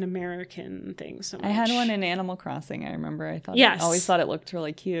really an American thing so much. I had one in Animal Crossing. I remember. I Yes. always thought it looked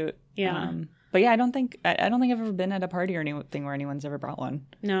really cute. Yeah. But yeah, I don't think I've ever been at a party or anything where anyone's ever brought one.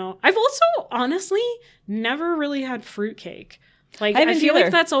 No. I've also honestly never really had fruitcake. I haven't feel either.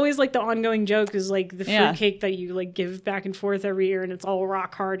 like that's always the ongoing joke is the Yeah. fruitcake that you give back and forth every year and it's all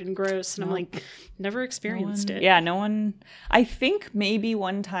rock hard and gross and I'm never experienced it. Yeah, no one. I think maybe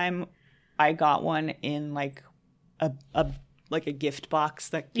one time I got one in a gift box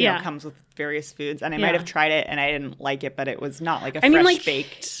that comes with various foods, and I might have tried it and I didn't like it, but it was not a fresh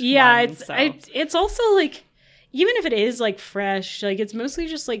baked. Yeah, one, it's also even if it is fresh, it's mostly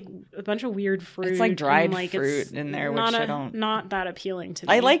just a bunch of weird fruit. It's dried and, fruit it's in there, which not I don't. not that appealing to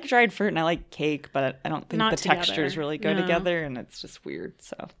me. I like dried fruit and I like cake, but I don't think Not the textures together. really go No. together, and it's just weird.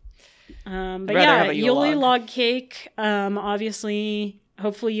 So But rather yeah, have a Yule Yule log. log cake.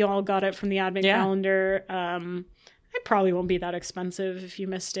 Hopefully you all got it from the Advent calendar. It probably won't be that expensive if you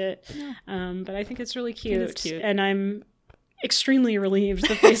missed it. But I think it's really cute. It is cute. And I'm extremely relieved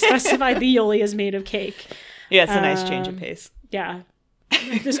that they specified the Yoli is made of cake. yeah, it's a nice change of pace. Yeah.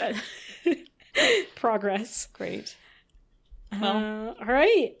 Progress. Great. All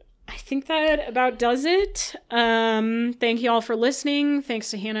right. I think that about does it. Thank you all for listening.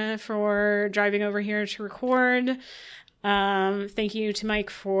 Thanks to Hannah for driving over here to record. Thank you to Mike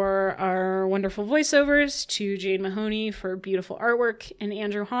for our wonderful voiceovers, to Jade Mahoney for beautiful artwork, and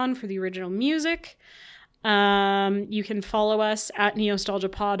Andrew Hahn for the original music. You can follow us at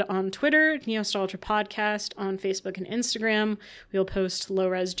NeoStalgiaPod on Twitter, Neostalgia Podcast on Facebook and Instagram. We'll post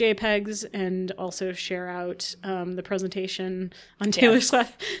low-res JPEGs and also share out the presentation on Taylor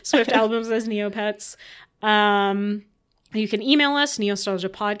Swift albums as Neopets. You can email us,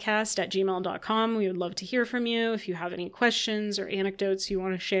 neostalgiapodcast@gmail.com. We would love to hear from you if you have any questions or anecdotes you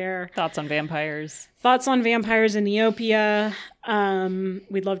want to share. Thoughts on vampires? Thoughts on vampires in Neopia.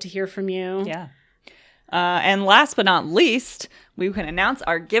 We'd love to hear from you. Yeah. And last but not least, we can announce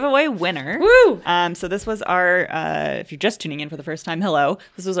our giveaway winner. Woo! So this was our, if you're just tuning in for the first time, hello.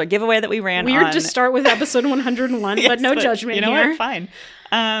 This was our giveaway that we ran Weird on... to start with episode 101, Yes, but no judgment you know here. what?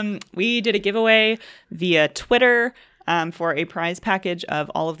 Fine. We did a giveaway via Twitter for a prize package of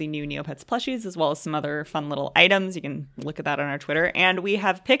all of the new Neopets plushies, as well as some other fun little items. You can look at that on our Twitter. And we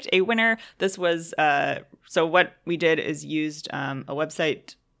have picked a winner. This was, so what we did is used a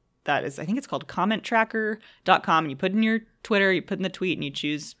website that is, I think it's called commenttracker.com. And you put in your Twitter, you put in the tweet, and you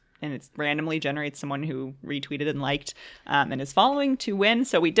choose, and it randomly generates someone who retweeted and liked and is following to win.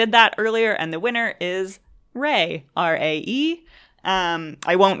 So we did that earlier, and the winner is Rae, R-A-E.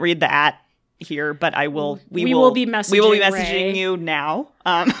 I won't read the @ here, but I will. We will be messaging Rae. you now,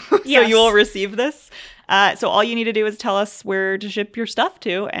 so Yes. you will receive this. So all you need to do is tell us where to ship your stuff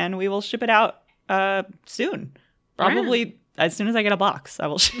to, and we will ship it out soon. Probably as soon as I get a box, I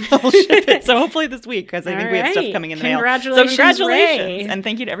will ship it. So hopefully this week, because I think we have stuff Alright. coming in the mail. Congratulations, So congratulations, Rae. and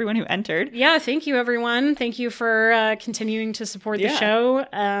thank you to everyone who entered. Yeah, thank you, everyone. Thank you for continuing to support the Yeah. show.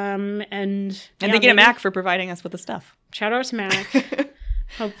 And And thank you to Mac for providing us with the stuff. Shout out to Mac.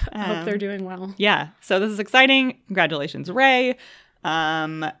 Hope they're doing well. Yeah. So this is exciting. Congratulations, Rae.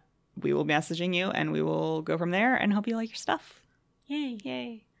 We will be messaging you, and we will go from there and hope you like your stuff.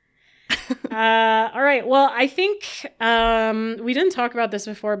 Yay. All right. Well, I think we didn't talk about this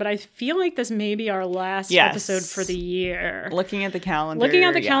before, but I feel like this may be our last Yes. episode for the year. Looking at the calendar. Looking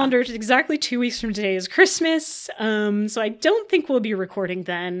at the yeah. calendar, it's exactly 2 weeks from today is Christmas. So I don't think we'll be recording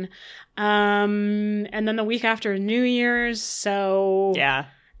then. And then the week after New Year's. So Yeah.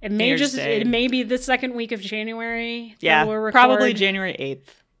 it New may Year's Day. it may be the second week of January. that Yeah. we'll record. Probably January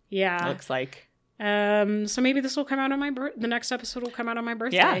 8th, Yeah. looks like. So maybe this will come out on the next episode will come out on my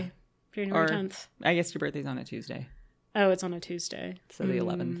birthday. Yeah. January Or- 10th. I guess your birthday's on a Tuesday. Oh, it's on a Tuesday. So the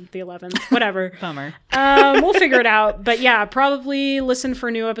 11th. The 11th. Whatever. Bummer. We'll figure it out. But yeah, probably listen for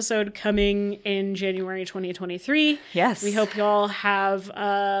a new episode coming in January 2023. Yes. We hope you all have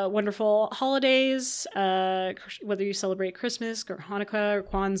wonderful holidays, whether you celebrate Christmas or Hanukkah or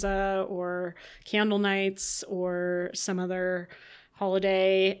Kwanzaa or candle nights or some other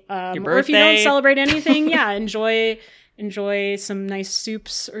holiday. Your Or if you don't birthday. celebrate anything, yeah, enjoy some nice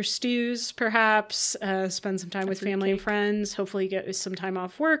soups or stews, perhaps. Spend some time with fruit family and cake. friends. Hopefully get some time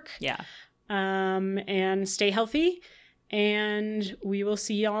off work. Yeah. And stay healthy. And we will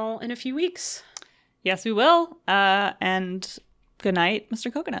see y'all in a few weeks. Yes, we will. And good night,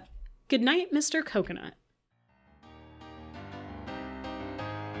 Mr. Coconut. Good night, Mr. Coconut.